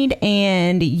need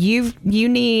and you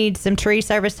need some tree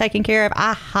service taken care of,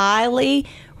 I highly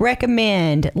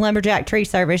recommend Lumberjack Tree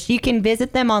Service. You can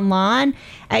visit them online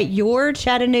at Your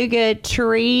Chattanooga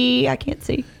Tree. I can't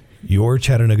see.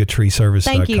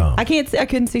 YourChattanoogaTreeService.com. Thank you. I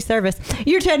couldn't see service.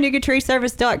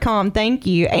 YourChattanoogaTreeService.com. Thank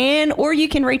you. Or you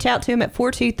can reach out to them at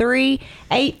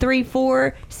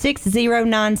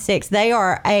 423-834-6096. They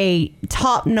are a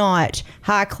top-notch,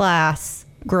 high-class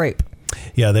group.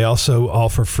 Yeah, they also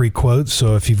offer free quotes.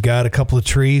 So if you've got a couple of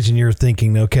trees and you're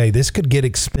thinking, okay, this could get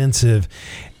expensive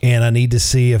and I need to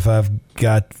see if I've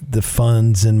got the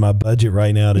funds in my budget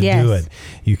right now to do it,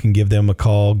 you can give them a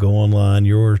call, go online,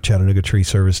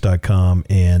 YourChattanoogaTreeService.com,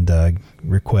 and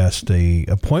request a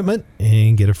appointment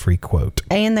and get a free quote.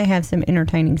 And they have some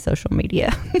entertaining social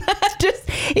media.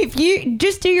 If you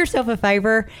just do yourself a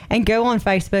favor and go on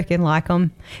Facebook and like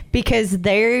them, because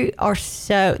they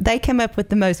come up with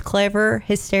the most clever,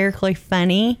 hysterically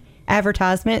funny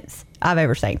advertisements I've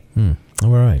ever seen. All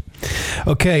right.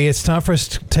 Okay, it's time for us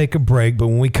to take a break, but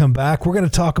when we come back, we're going to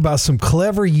talk about some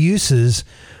clever uses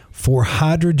for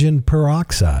hydrogen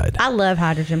peroxide. I love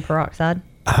hydrogen peroxide.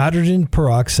 Hydrogen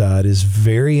peroxide is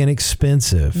very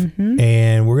inexpensive,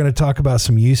 and we're going to talk about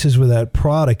some uses with that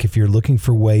product if you're looking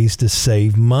for ways to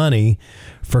save money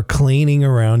for cleaning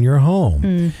around your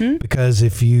home. Because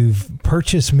if you've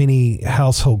purchased many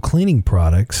household cleaning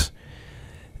products,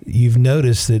 you've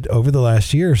noticed that over the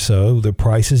last year or so, the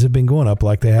prices have been going up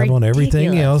like they have on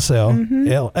everything else, and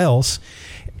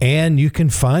you can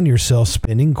find yourself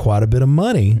spending quite a bit of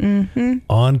money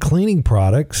on cleaning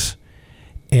products.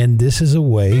 And this is a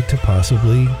way to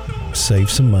possibly save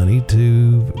some money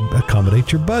to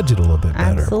accommodate your budget a little bit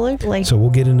better. Absolutely. So we'll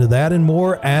get into that and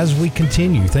more as we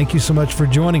continue. Thank you so much for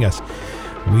joining us.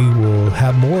 We will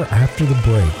have more after the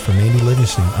break. From Andy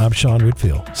Livingston, I'm Sean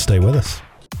Whitfield. Stay with us.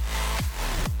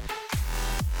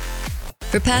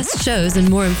 For past shows and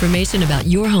more information about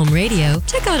Your Home Radio,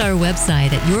 check out our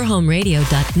website at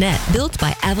yourhomeradio.net, built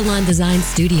by Avalon Design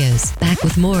Studios. Back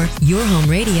with more Your Home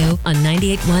Radio on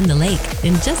 98.1 The Lake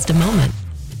in just a moment.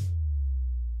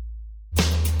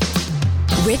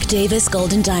 Rick Davis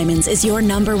Gold and Diamonds is your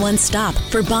 #1 stop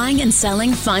for buying and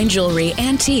selling fine jewelry,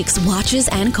 antiques, watches,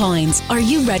 and coins. Are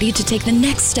you ready to take the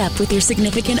next step with your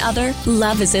significant other?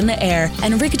 Love is in the air,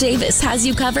 and Rick Davis has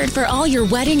you covered for all your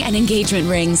wedding and engagement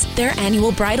rings. Their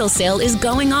annual bridal sale is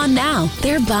going on now.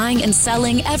 They're buying and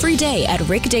selling every day at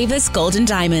Rick Davis Gold and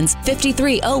Diamonds,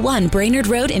 5301 Brainerd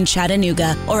Road in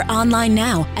Chattanooga, or online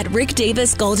now at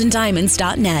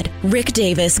rickdavisgoldanddiamonds.net. Rick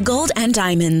Davis Gold and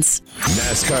Diamonds.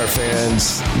 NASCAR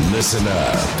fans, listen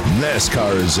up.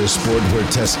 NASCAR is a sport where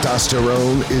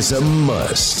testosterone is a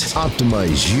must.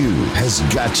 Optimize You has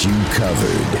got you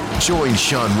covered. Join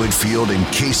Sean Whitfield and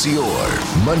Casey Orr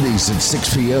Mondays at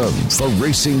 6 p.m. for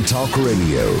Racing Talk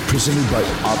Radio, presented by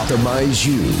Optimize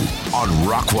You on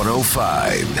Rock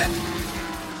 105.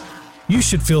 You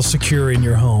should feel secure in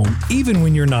your home, even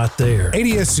when you're not there.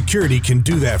 ADS Security can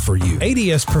do that for you.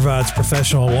 ADS provides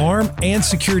professional alarm and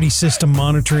security system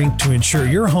monitoring to ensure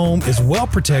your home is well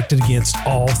protected against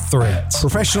all threats.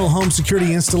 Professional home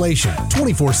security installation,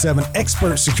 24/7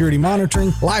 expert security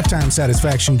monitoring, lifetime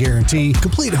satisfaction guarantee,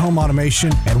 complete home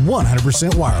automation, and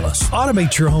 100% wireless.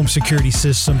 Automate your home security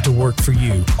system to work for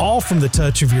you, all from the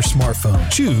touch of your smartphone.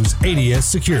 Choose ADS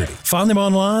Security. Find them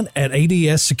online at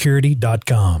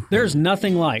adssecurity.com. There's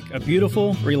nothing like a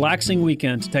beautiful, relaxing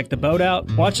weekend to take the boat out,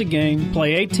 watch a game,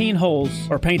 play 18 holes,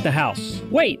 or paint the house.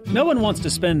 Wait, no one wants to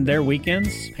spend their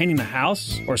weekends painting the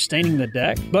house or staining the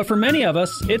deck. But for many of us,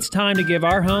 it's time to give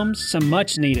our homes some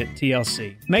much-needed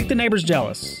TLC. Make the neighbors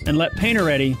jealous and let Painter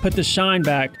Ready put the shine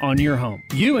back on your home.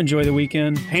 You enjoy the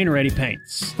weekend, Painter Ready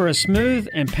paints. For a smooth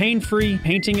and pain-free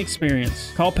painting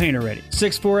experience, call Painter Ready.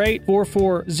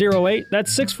 648-4408.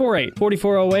 That's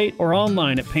 648-4408, or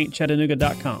online at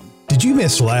paintchattanooga.com. Did you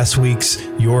miss last week's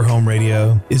Your Home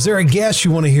Radio? Is there a guest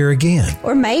you want to hear again?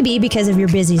 Or maybe because of your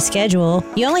busy schedule,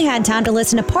 you only had time to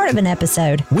listen to part of an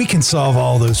episode. We can solve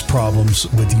all those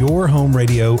problems with Your Home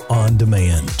Radio on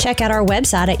demand. Check out our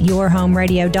website at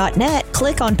yourhomeradio.net,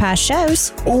 click on past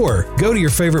shows, or go to your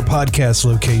favorite podcast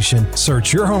location,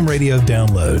 search Your Home Radio,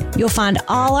 download. You'll find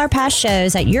all our past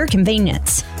shows at your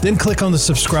convenience. Then click on the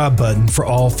subscribe button for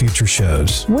all future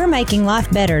shows. We're making life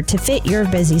better to fit your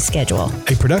busy schedule.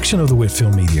 A production of the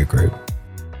Whitfield Media Group.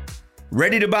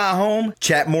 Ready to buy a home?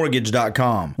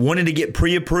 Chatmortgage.com. Wanting to get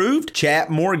pre-approved?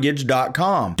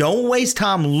 Chatmortgage.com. Don't waste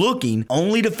time looking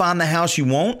only to find the house you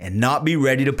want and not be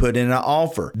ready to put in an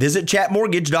offer. Visit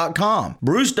chatmortgage.com.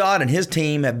 Bruce Dodd and his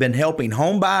team have been helping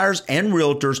home buyers and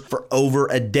realtors for over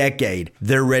a decade.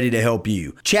 They're ready to help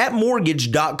you.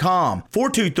 Chatmortgage.com.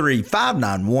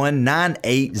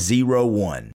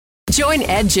 423-591-9801. Join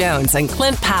Ed Jones and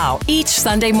Clint Powell each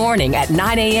Sunday morning at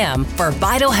 9 a.m. for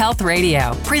Vital Health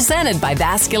Radio, presented by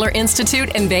Vascular Institute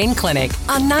and Vein Clinic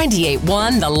on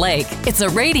 98.1 The Lake. It's a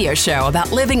radio show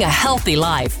about living a healthy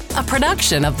life, a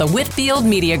production of the Whitfield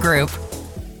Media Group.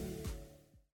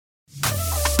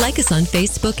 Like us on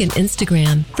Facebook and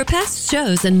Instagram. For past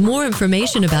shows and more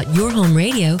information about Your Home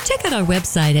Radio, check out our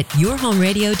website at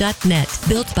yourhomeradio.net,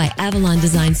 built by Avalon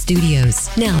Design Studios.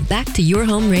 Now back to Your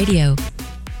Home Radio.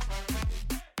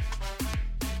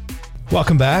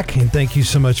 Welcome back, and thank you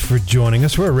so much for joining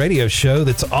us. We're a radio show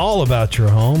that's all about your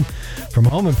home, from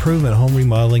home improvement, home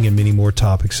remodeling, and many more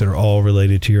topics that are all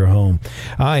related to your home.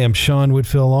 I am Sean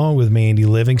Whitfield, along with Mandy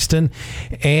Livingston,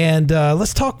 and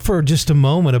let's talk for just a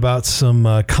moment about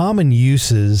some common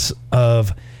uses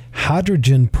of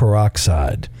hydrogen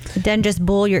peroxide. It doesn't just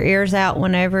blow your ears out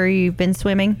whenever you've been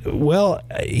swimming? Well,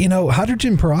 you know,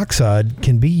 hydrogen peroxide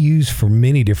can be used for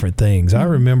many different things. I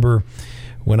remember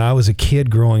when I was a kid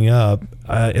growing up,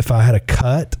 if I had a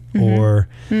cut or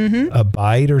a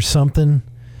bite or something,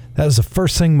 that was the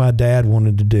first thing my dad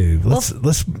wanted to do. Let's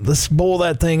boil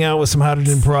that thing out with some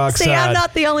hydrogen peroxide. See, I'm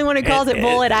not the only one who calls it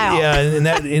boil it out. Yeah, and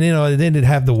you know, then it'd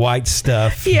have the white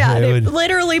stuff. Yeah, it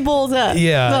literally boils up.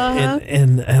 Yeah,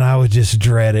 and I would just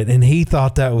dread it. And he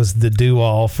thought that was the do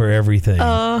all for everything.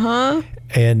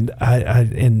 And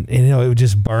and you know, it would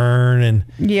just burn and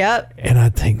and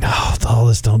I'd think, no,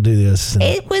 let's don't do this. And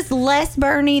it was less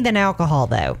burny than alcohol,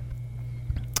 though.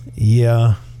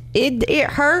 Yeah.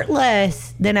 It hurt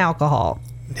less than alcohol.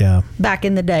 Yeah. Back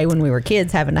in the day when we were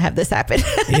kids having to have this happen.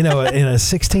 You know, in a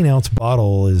 16-ounce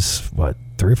bottle is what,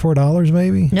 $3 or $4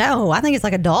 maybe? No, I think it's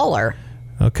like $1.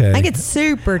 Okay. I think it's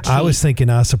super cheap. I was thinking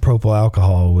isopropyl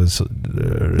alcohol was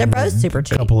they're both super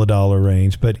cheap. A couple of dollar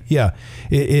range. But yeah,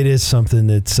 it is something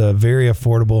that's very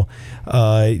affordable.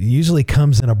 It usually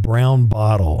comes in a brown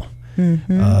bottle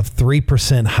of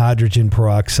 3% hydrogen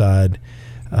peroxide.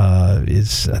 I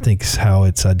think is how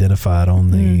it's identified on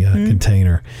the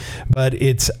container. But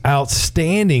it's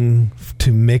outstanding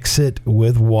to mix it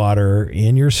with water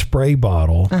in your spray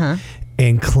bottle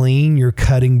and clean your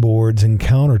cutting boards and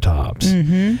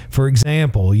countertops. For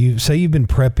example, you say you've been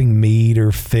prepping meat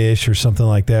or fish or something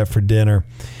like that for dinner,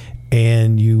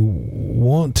 and you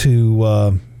want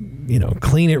to,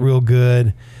 clean it real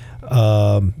good.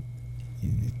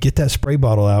 Get that spray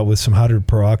bottle out with some hydrogen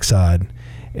peroxide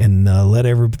and let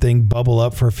everything bubble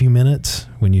up for a few minutes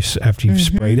after you've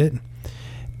sprayed it,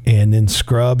 and then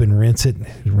scrub and rinse it,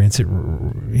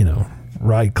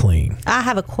 right clean. I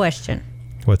have a question.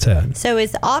 What's that? So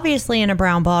it's obviously in a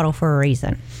brown bottle for a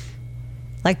reason.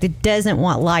 Like, it doesn't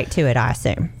want light to it, I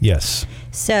assume. Yes.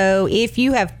 So if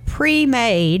you have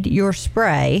pre-made your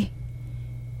spray,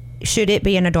 should it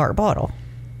be in a dark bottle?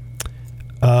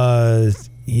 That's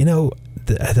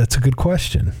a good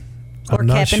question. Or I'm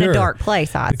not kept sure, in a dark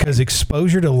place, because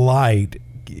exposure to light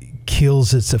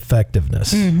kills its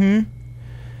effectiveness.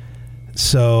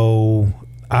 So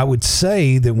I would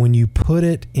say that when you put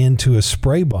it into a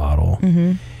spray bottle,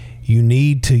 you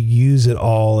need to use it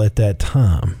all at that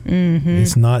time.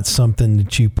 It's not something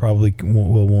that you probably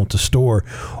will want to store.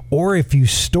 Or if you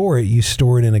store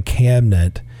it in a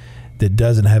cabinet that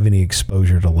doesn't have any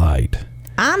exposure to light.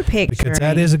 I'm picturing... Because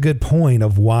that is a good point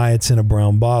of why it's in a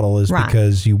brown bottle, is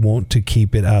because you want to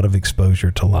keep it out of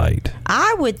exposure to light.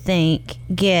 I would think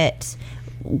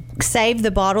save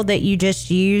the bottle that you just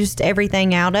used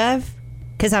everything out of,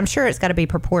 because I'm sure it's got to be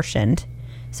proportioned.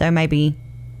 So maybe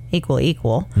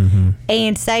equal.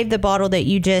 And save the bottle that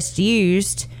you just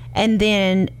used, and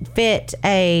then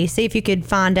see if you could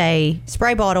find a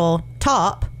spray bottle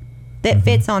top that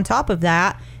fits on top of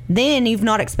that. Then you've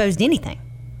not exposed anything.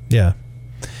 Yeah.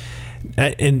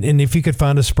 And if you could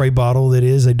find a spray bottle that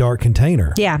is a dark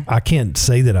container. Yeah. I can't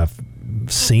say that I've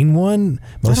seen one.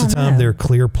 Most of the time they're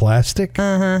clear plastic.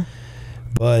 But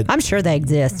I'm sure they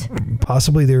exist.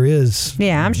 Possibly there is.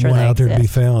 Yeah, I'm sure one they out there to be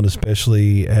exist. found,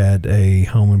 especially at a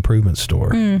home improvement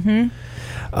store.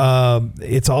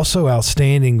 It's also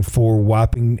outstanding for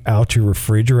wiping out your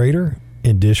refrigerator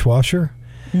and dishwasher.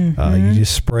 You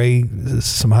just spray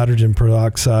some hydrogen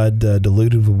peroxide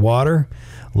diluted with water,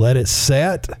 let it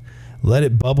set, let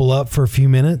it bubble up for a few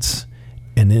minutes,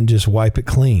 and then just wipe it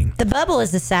clean. The bubble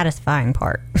is the satisfying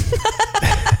part.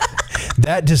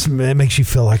 That just makes you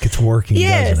feel like it's working,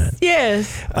 doesn't it?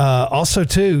 Yes. Also,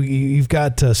 too, you've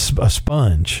got a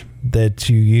sponge that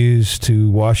you use to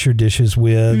wash your dishes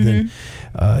with, and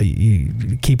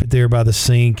you keep it there by the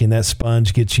sink, and that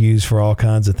sponge gets used for all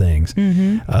kinds of things.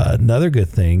 Another good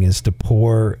thing is to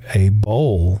pour a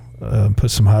bowl,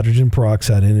 put some hydrogen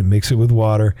peroxide in it, mix it with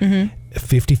water,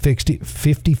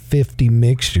 50-50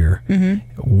 mixture,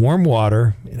 warm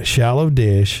water in a shallow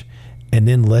dish, and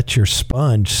then let your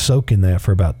sponge soak in that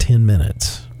for about 10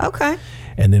 minutes. Okay.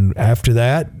 And then after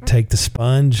that, take the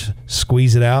sponge,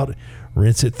 squeeze it out,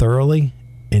 rinse it thoroughly,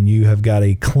 and you have got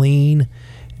a clean,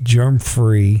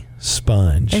 germ-free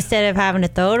sponge. Instead of having to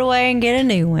throw it away and get a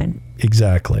new one.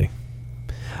 Exactly.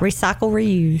 Recycle,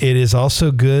 reuse. It is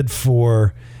also good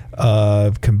for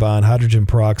combine hydrogen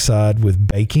peroxide with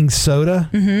baking soda.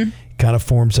 Kind of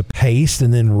forms a paste,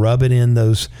 and then rub it in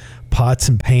those pots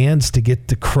and pans to get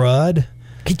the crud.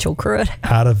 Get your crud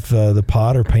out of the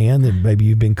pot or pan that maybe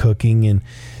you've been cooking. And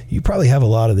you probably have a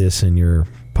lot of this in your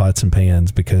pots and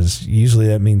pans, because usually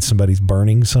that means somebody's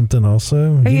burning something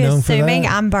also. Are you known assuming for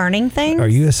that? I'm burning things? Are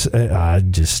you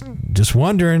just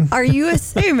wondering. Are you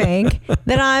assuming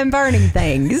that I'm burning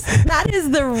things? That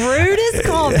is the rudest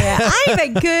comment. I am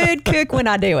a good cook when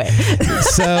I do it.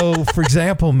 So, for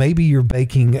example, maybe you're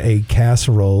baking a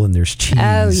casserole and there's cheese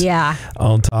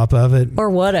on top of it. Or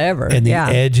whatever. And the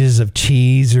edges of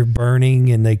cheese are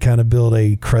burning, and they kind of build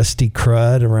a crusty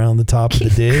crud around the top of the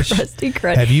dish. Crusty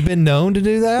crud. Have you been known to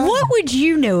do that? What would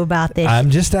you know about this? I'm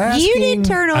just asking. You didn't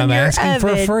turn on your oven. I'm asking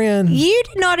for a friend. You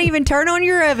did not even turn on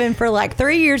your oven for like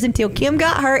 3 years until Kim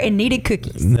got hurt and needed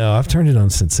cookies. No, I've turned it on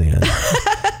since then.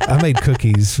 I made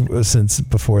cookies since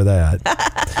before that.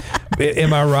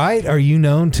 Am I right? Are you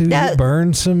known to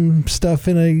burn some stuff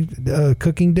in a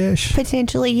cooking dish?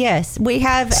 Potentially, yes. We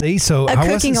have a I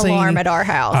cooking alarm at our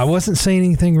house. I wasn't saying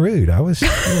anything rude. I was,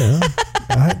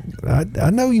 I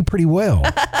know you pretty well.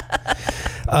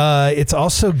 It's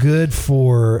also good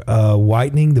for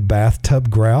whitening the bathtub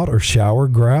grout or shower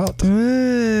grout.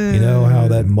 You know how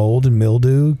that mold and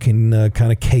mildew can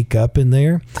kind of cake up in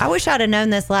there. I wish I'd have known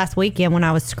this last weekend when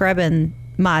I was scrubbing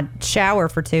my shower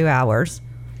for 2 hours.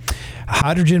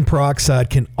 Hydrogen peroxide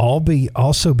can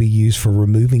also be used for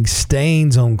removing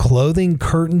stains on clothing,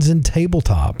 curtains, and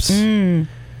tabletops.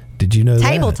 Did you know that?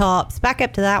 Tabletops. Back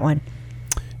up to that one.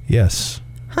 Yes.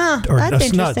 Huh. Or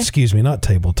That's interesting. not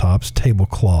tabletop's,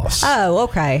 tablecloths. Oh,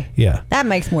 okay. Yeah. That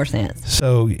makes more sense.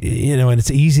 So, and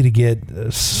it's easy to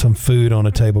get some food on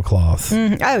a tablecloth.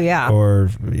 Oh, yeah. Or,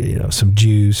 some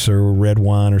juice or red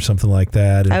wine or something like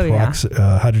that.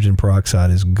 And hydrogen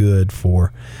peroxide is good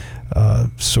for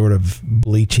sort of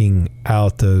bleaching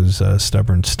out those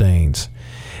stubborn stains.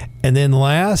 And then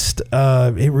last,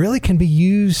 it really can be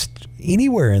used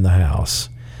anywhere in the house.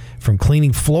 From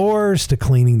cleaning floors to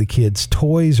cleaning the kids'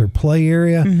 toys or play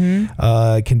area.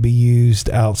 It can be used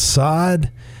outside.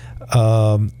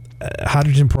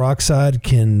 Hydrogen peroxide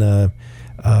can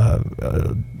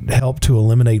help to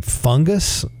eliminate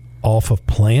fungus off of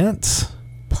plants.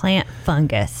 Plant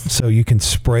fungus. So you can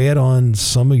spray it on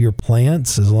some of your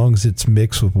plants as long as it's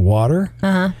mixed with water.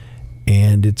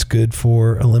 And it's good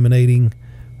for eliminating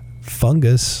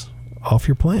fungus off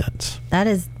your plants. That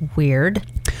is weird.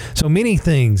 So many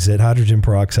things that hydrogen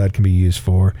peroxide can be used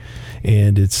for,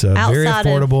 and it's very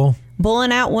affordable.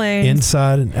 Boiling out wounds.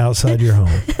 Inside and outside your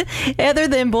home. Other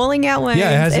than boiling out wounds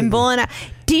and boiling out.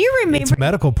 Do you remember? It's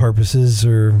medical purposes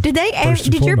or Did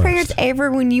your parents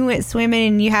ever, when you went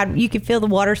swimming and you could feel the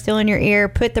water still in your ear,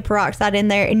 put the peroxide in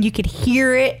there and you could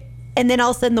hear it, and then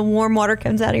all of a sudden the warm water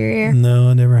comes out of your ear? No,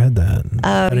 I never had that.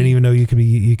 I didn't even know you could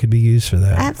be used for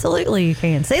that. Absolutely, you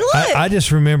can. See, look. I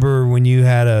just remember when you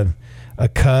had a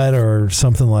cut or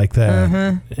something like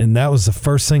that, and that was the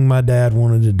first thing my dad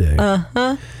wanted to do.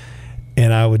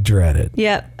 And I would dread it.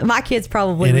 Yep. My kids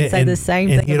probably would say the same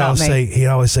thing about me. He'd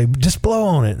always say, just blow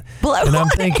on it. And I'm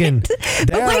thinking,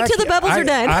 but wait till the bubbles are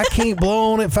done. I can't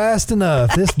blow on it fast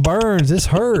enough. This burns. This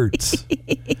hurts.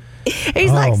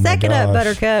 He's like, second up,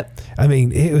 Buttercup. I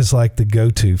mean, it was like the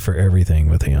go-to for everything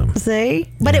with him. See?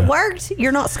 But it worked.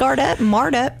 You're not scarred up and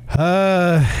marred up.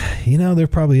 There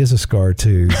probably is a scar,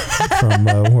 too, from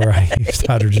where I used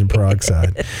hydrogen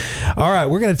peroxide. All right,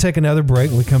 we're going to take another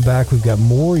break. When we come back, we've got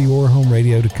more Your Home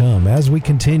Radio to come. As we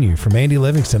continue, from Andy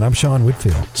Livingston, I'm Sean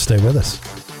Whitfield. Stay with us.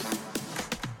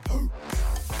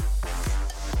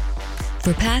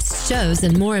 For past shows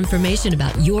and more information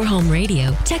about Your Home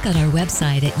Radio, check out our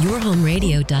website at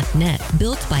yourhomeradio.net,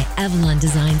 built by Avalon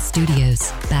Design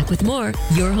Studios. Back with more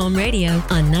Your Home Radio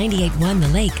on 98.1 The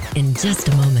Lake in just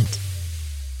a moment.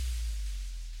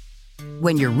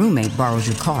 When your roommate borrows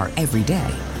your car every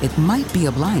day, it might be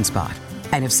a blind spot.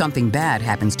 And if something bad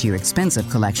happens to your expensive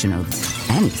collection of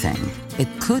anything, it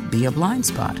could be a blind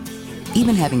spot.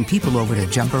 Even having people over to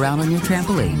jump around on your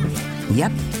trampoline.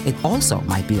 Yep, it also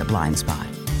might be a blind spot.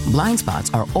 Blind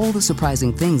spots are all the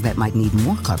surprising things that might need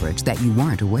more coverage that you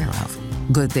weren't aware of.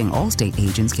 Good thing Allstate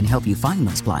agents can help you find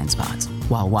those blind spots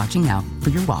while watching out for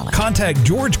your wallet. Contact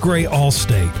George Gray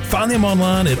Allstate. Find them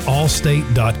online at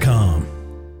allstate.com.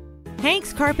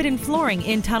 Hank's Carpet and Flooring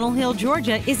in Tunnel Hill,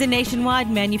 Georgia is a nationwide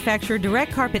manufacturer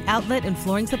direct carpet outlet and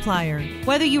flooring supplier.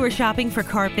 Whether you are shopping for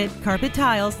carpet, carpet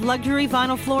tiles, luxury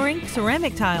vinyl flooring,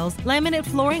 ceramic tiles, laminate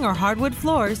flooring, or hardwood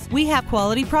floors, we have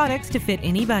quality products to fit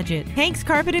any budget. Hank's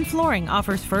Carpet and Flooring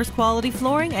offers first quality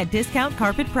flooring at discount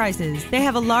carpet prices. They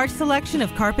have a large selection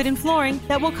of carpet and flooring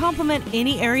that will complement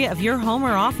any area of your home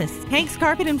or office. Hank's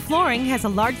Carpet and Flooring has a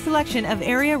large selection of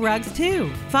area rugs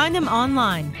too. Find them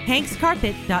online,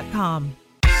 hankscarpet.com.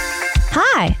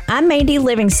 Hi, I'm Mandy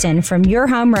Livingston from Your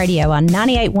Home Radio on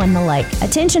 98.1 The Lake.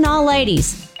 Attention all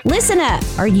ladies, listen up.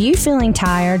 Are you feeling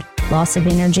tired, loss of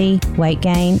energy, weight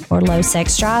gain, or low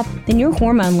sex drive? Then your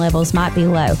hormone levels might be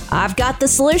low. I've got the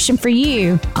solution for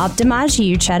you. Optimize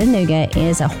You Chattanooga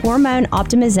is a hormone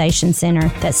optimization center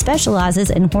that specializes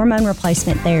in hormone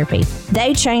replacement therapy.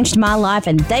 They changed my life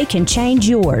and they can change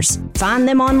yours. Find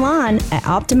them online at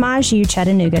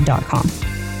optimizeyouchattanooga.com.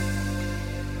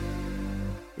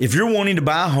 If you're wanting to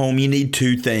buy a home, you need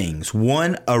two things.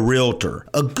 One, a realtor,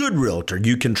 a good realtor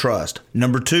you can trust.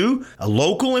 Number two, a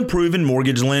local and proven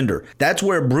mortgage lender. That's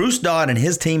where Bruce Dodd and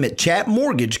his team at Chat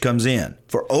Mortgage comes in.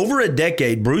 For over a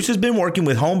decade, Bruce has been working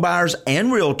with home buyers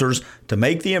and realtors to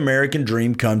make the American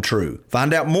dream come true.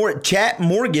 Find out more at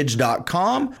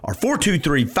chatmortgage.com or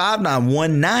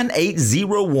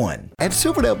 423-591-9801. At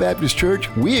Silverdale Baptist Church,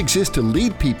 we exist to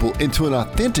lead people into an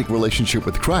authentic relationship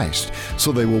with Christ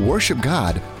so they will worship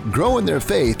God, grow in their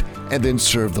faith, and then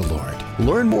serve the Lord.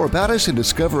 Learn more about us and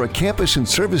discover a campus and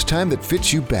service time that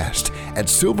fits you best at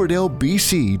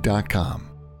silverdalebc.com.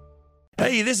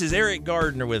 Hey, this is Eric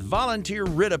Gardner with Volunteer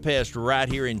Rid-A-Pest right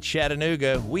here in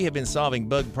Chattanooga. We have been solving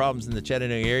bug problems in the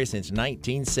Chattanooga area since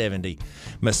 1970.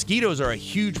 Mosquitoes are a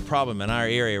huge problem in our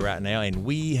area right now, and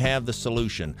we have the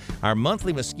solution. Our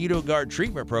monthly Mosquito Guard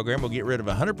treatment program will get rid of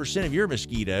 100% of your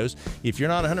mosquitoes. If you're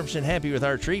not 100% happy with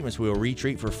our treatments, we'll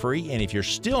retreat for free, and if you're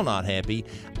still not happy,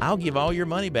 I'll give all your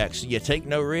money back so you take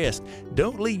no risk.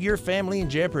 Don't leave your family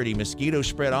in jeopardy. Mosquitoes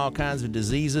spread all kinds of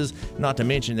diseases, not to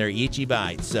mention their itchy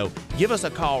bites. So give us a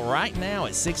call right now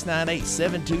at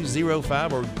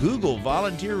 698-7205 or Google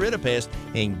Volunteer Rid-A-Pest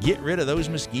and get rid of those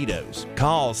mosquitoes.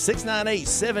 Call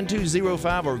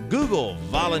 698-7205 or Google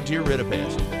Volunteer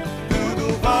Rid-A-Pest.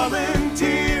 Google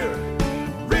Volunteer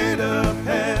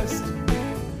Rid-A-Pest.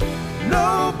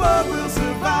 No bug will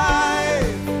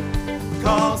survive.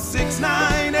 Call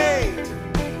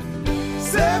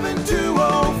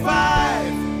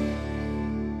 698-7205.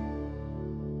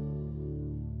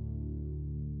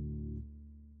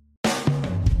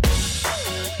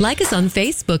 Like us on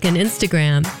Facebook and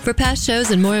Instagram. For past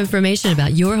shows and more information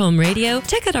about Your Home Radio,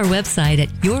 check out our website at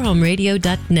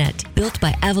yourhomeradio.net, built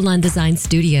by Avalon Design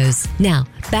Studios. Now,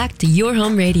 back to Your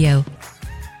Home Radio.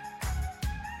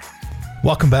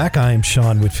 Welcome back. I am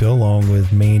Sean Whitfield along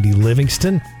with Mandy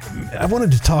Livingston. I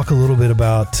wanted to talk a little bit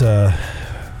about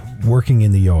working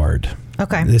in the yard.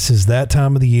 Okay. This is that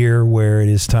time of the year where it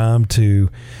is time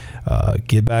to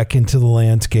get back into the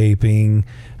landscaping,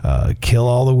 kill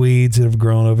all the weeds that have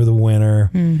grown over the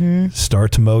winter,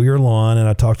 start to mow your lawn. And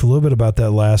I talked a little bit about that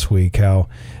last week, how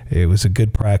it was a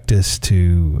good practice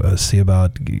to see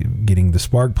about getting the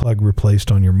spark plug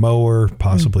replaced on your mower,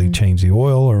 possibly change the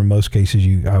oil, or in most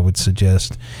cases, I would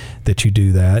suggest that you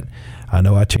do that. I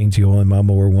know I change the oil in my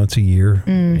mower once a year.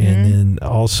 And then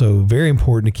also very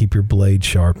important to keep your blade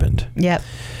sharpened. Yep.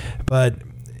 But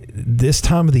this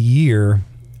time of the year,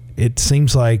 it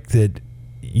seems like that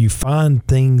you find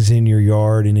things in your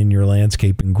yard and in your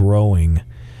landscaping growing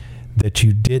that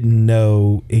you didn't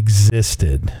know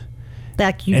existed.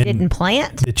 Like you didn't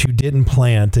plant? That you didn't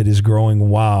plant, that is growing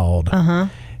wild.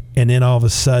 And then all of a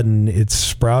sudden it's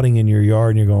sprouting in your yard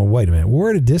and you're going, wait a minute,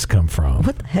 where did this come from?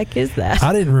 What the heck is that?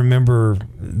 I didn't remember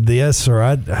this, or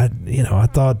I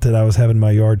thought that I was having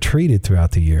my yard treated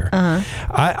throughout the year.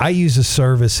 I use a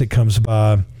service that comes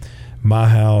by my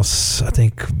house, I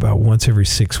think about once every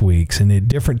 6 weeks, and at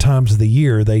different times of the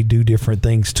year they do different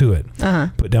things to it.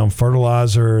 Put down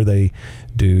fertilizer, they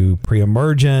do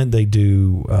pre-emergent, they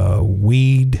do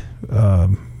weed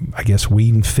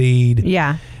and feed.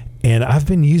 Yeah. And I've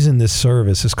been using this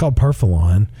service, it's called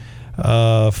Perfilon,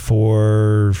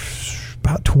 for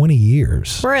about 20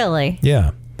 years. Really?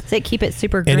 Yeah. Does it keep it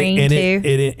super green too?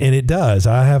 It does.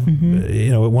 I have,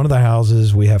 at one of the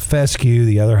houses we have fescue,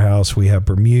 the other house we have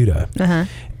Bermuda.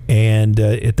 And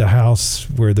at the house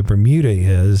where the Bermuda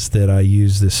is that I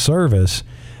use this service,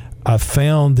 I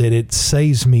found that it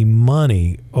saves me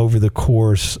money over the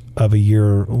course of a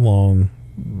year-long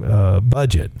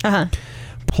budget.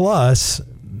 Plus,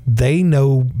 they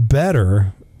know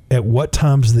better at what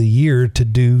times of the year to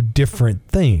do different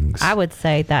things. I would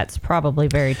say that's probably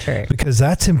very true. Because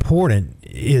that's important,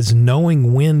 is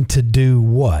knowing when to do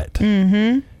what.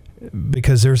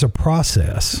 Because there's a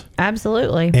process.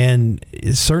 Absolutely. And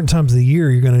at certain times of the year,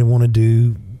 you're going to want to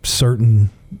do certain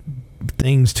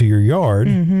things to your yard.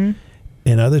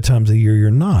 And other times of the year,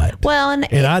 you're not. Well, and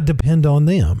I depend on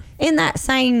them. In that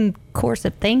same course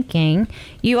of thinking,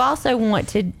 you also want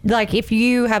to, like, if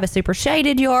you have a super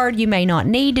shaded yard, you may not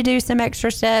need to do some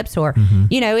extra steps, or,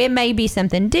 it may be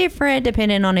something different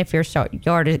depending on if your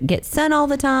yard gets sun all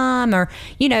the time, or,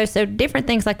 so different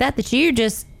things like that you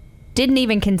just didn't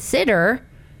even consider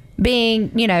being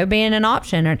an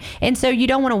option. And so you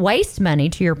don't want to waste money,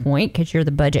 to your point, because you're the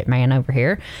budget man over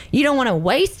here. You don't want to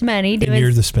waste money doing... And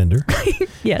you're the spender.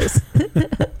 Yes.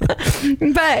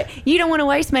 But you don't want to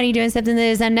waste money doing something that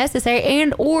is unnecessary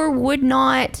and or would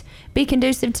not be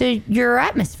conducive to your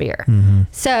atmosphere.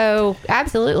 So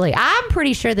absolutely. I'm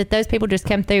pretty sure that those people just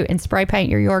come through and spray paint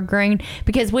your yard green,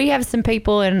 because we have some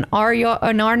people in our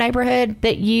neighborhood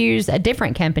that use a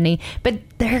different company, but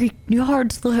their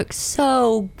yards look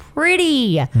so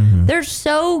pretty. They're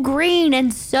so green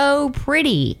and so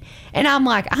pretty. And I'm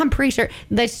like, I'm pretty sure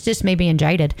that's just me being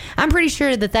jaded. I'm pretty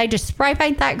sure that they just spray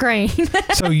paint that green.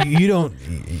 So you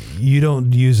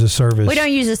don't use a service? We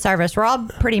don't use a service.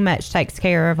 Rob pretty much takes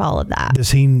care of all of that.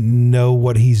 Does he know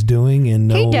what he's doing and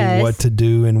know what to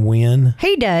do and when?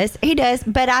 He does.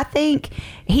 But I think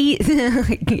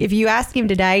if you ask him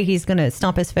today, he's going to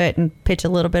stomp his foot and pitch a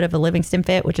little bit of a Livingston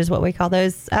fit, which is what we call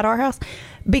those at our house,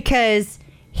 because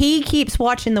he keeps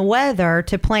watching the weather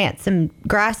to plant some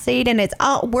grass seed, and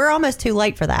we're almost too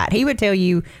late for that. He would tell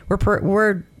you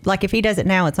we're like, if he does it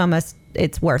now,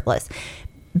 it's worthless.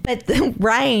 But the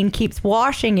rain keeps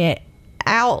washing it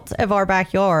out of our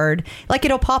backyard. Like,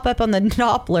 it'll pop up on the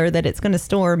Doppler that it's going to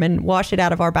storm and wash it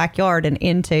out of our backyard and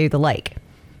into the lake.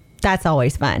 That's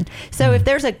always fun. So if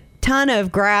there's a ton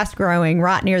of grass growing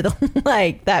right near the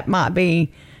lake, that might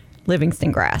be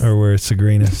Livingston grass. Or where it's the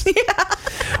greenest. Yeah.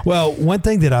 Well, one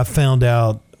thing that I found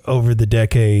out over the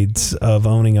decades of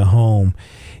owning a home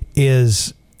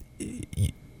is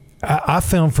I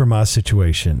found for my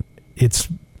situation, it's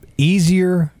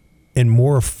easier and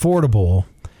more affordable,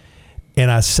 and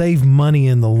I save money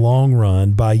in the long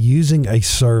run by using a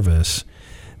service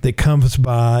that comes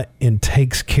by and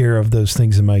takes care of those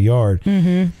things in my yard.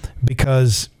 Mm-hmm.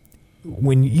 Because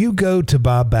when you go to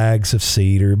buy bags of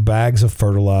seed or bags of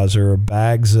fertilizer or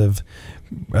bags of,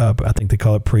 I think they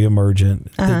call it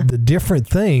pre-emergent, the different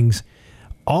things,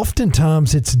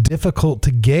 oftentimes it's difficult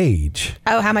to gauge.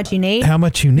 Oh, how much you need? How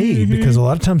much you need, because a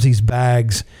lot of times these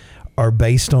bags are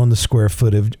based on the square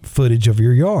footage of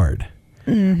your yard.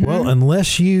 Mm-hmm. Well,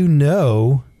 unless you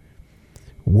know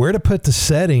where to put the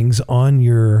settings on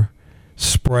your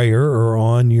sprayer or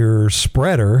on your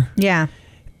spreader. Yeah.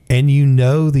 And you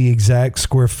know the exact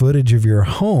square footage of your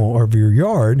home or of your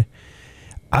yard,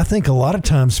 I think a lot of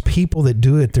times people that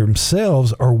do it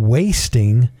themselves are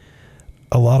wasting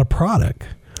a lot of product.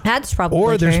 That's probably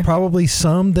Or there's true. probably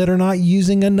some that are not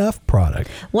using enough product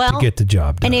to get the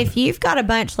job done. And if you've got a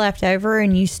bunch left over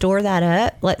and you store that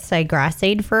up, let's say grass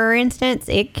seed, for instance,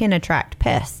 it can attract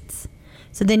pests.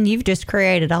 So then you've just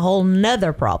created a whole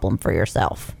nother problem for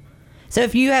yourself. So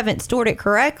if you haven't stored it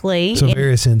correctly... So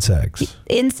various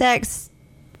insects,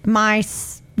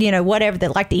 mice, whatever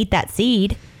that like to eat that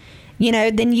seed,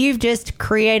 then you've just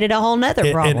created a whole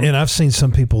nother problem. And I've seen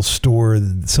some people store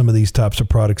some of these types of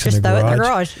products just in their throw garage. it in the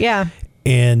garage, yeah.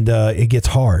 And it gets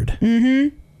hard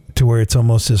to where it's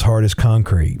almost as hard as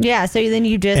concrete. Yeah, so then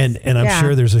you just... And I'm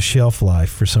sure there's a shelf life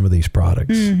for some of these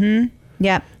products. Mm-hmm.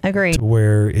 Yep, agreed. To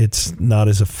where it's not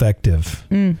as effective,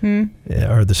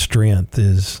 or the strength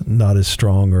is not as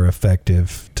strong or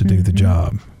effective to do the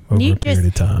job over a period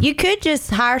of time. You could just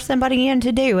hire somebody in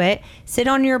to do it. Sit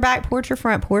on your back porch or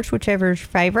front porch, whichever is your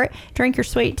favorite. Drink your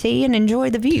sweet tea and enjoy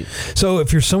the view. So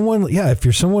if you're someone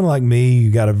like me,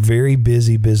 you got a very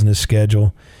busy business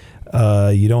schedule.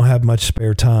 You don't have much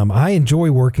spare time. I enjoy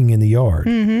working in the yard,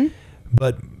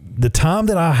 but the time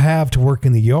that I have to work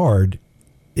in the yard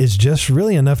is just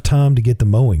really enough time to get the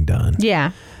mowing done.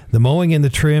 Yeah. The mowing and the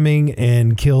trimming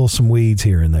and kill some weeds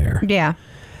here and there. Yeah.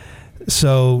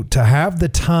 So to have the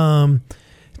time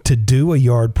to do a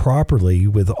yard properly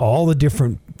with all the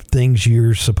different things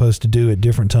you're supposed to do at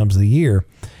different times of the year,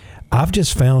 I've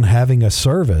just found having a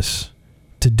service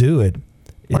to do it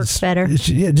works better.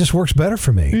 It just works better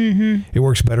for me. Mm-hmm. It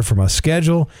works better for my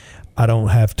schedule. I don't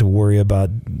have to worry about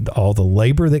all the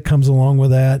labor that comes along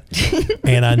with that.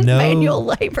 And I know manual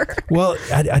labor. Well,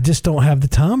 I just don't have the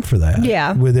time for that.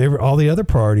 Yeah. With all the other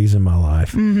priorities in my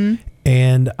life. Mm-hmm.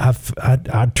 And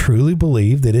I truly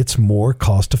believe that it's more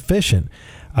cost efficient.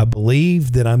 I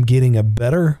believe that I'm getting a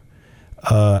better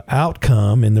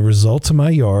outcome in the results of my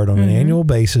yard on an annual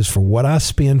basis for what I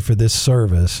spend for this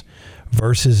service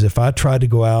versus if I tried to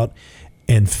go out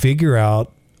and figure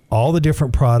out all the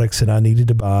different products that I needed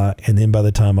to buy, and then by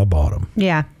the time I bought them.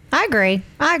 Yeah, I agree.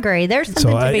 There's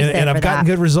something to be said and for I've gotten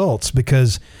that. good results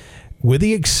because with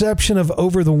the exception of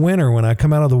over the winter, when I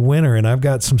come out of the winter and I've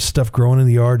got some stuff growing in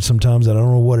the yard sometimes I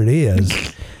don't know what it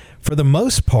is, for the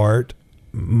most part,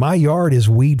 my yard is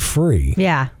weed free.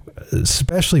 Yeah.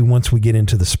 Especially once we get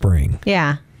into the spring.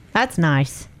 Yeah, that's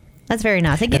nice. That's very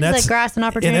nice. It gives the grass an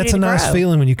opportunity to grow. And that's a nice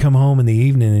feeling when you come home in the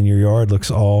evening and your yard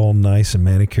looks all nice and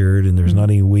manicured and there's not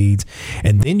any weeds.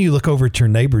 And then you look over at your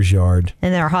neighbor's yard.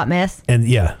 And they're a hot mess. And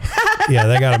they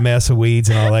got a mess of weeds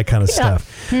and all that kind of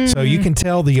stuff. Mm-hmm. So you can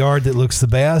tell the yard that looks the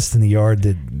best and the yard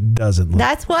that doesn't look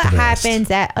That's what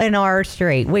happens in our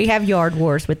street. We have yard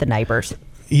wars with the neighbors.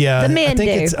 Yeah. The men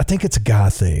do. I think it's a guy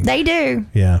thing. They do.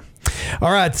 Yeah.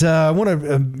 All right. I want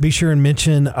to be sure and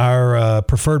mention our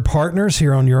preferred partners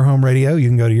here on Your Home Radio. You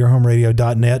can go to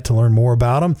yourhomeradio.net to learn more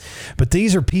about them. But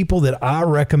these are people that I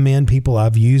recommend, people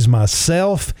I've used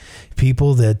myself,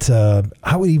 people that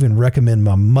I would even recommend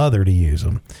my mother to use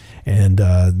them. And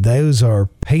those are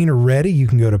Painter Ready. You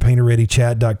can go to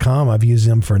painterreadychat.com. I've used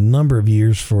them for a number of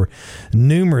years for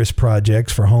numerous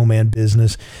projects for home and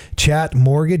business. Chat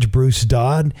Mortgage, Bruce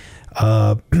Dodd.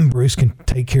 Bruce can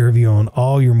take care of you on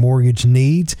all your mortgage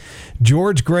needs.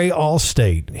 George Gray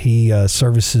Allstate. He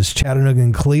services Chattanooga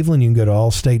and Cleveland. You can go to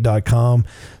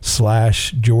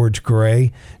allstate.com/George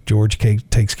Gray. George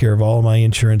takes care of all of my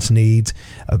insurance needs.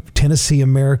 Tennessee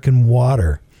American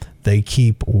Water. They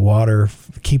keep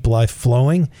life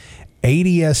flowing.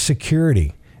 ADS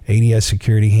Security. ADS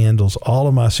Security handles all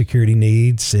of my security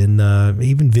needs and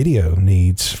even video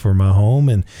needs for my home.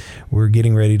 And we're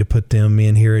getting ready to put them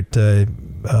in here at the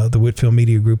Whitfield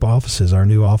Media Group offices, our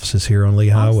new offices here on Lee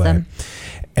Highway.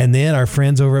 And then our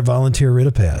friends over at Volunteer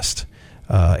Rid-A-Pest.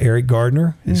 Eric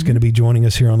Gardner is going to be joining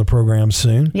us here on the program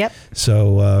soon. Yep.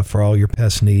 So for all your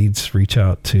pest needs, reach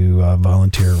out to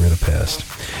Volunteer Rid-A-Pest.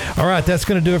 All right, that's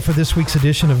going to do it for this week's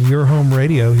edition of Your Home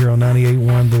Radio here on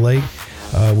 98.1 The Lake.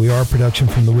 We are a production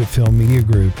from the Whitfield Media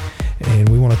Group, and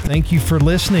we want to thank you for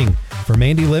listening. For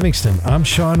Mandy Livingston, I'm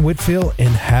Sean Whitfield, and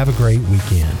have a great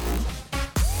weekend.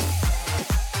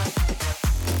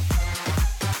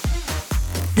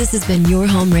 This has been Your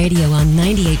Home Radio on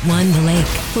 98.1 The Lake.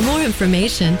 For more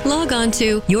information, log on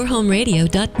to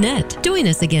yourhomeradio.net. Join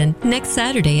us again next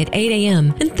Saturday at 8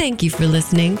 a.m. And thank you for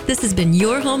listening. This has been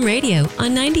Your Home Radio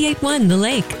on 98.1 The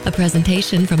Lake, a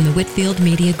presentation from the Whitfield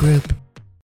Media Group.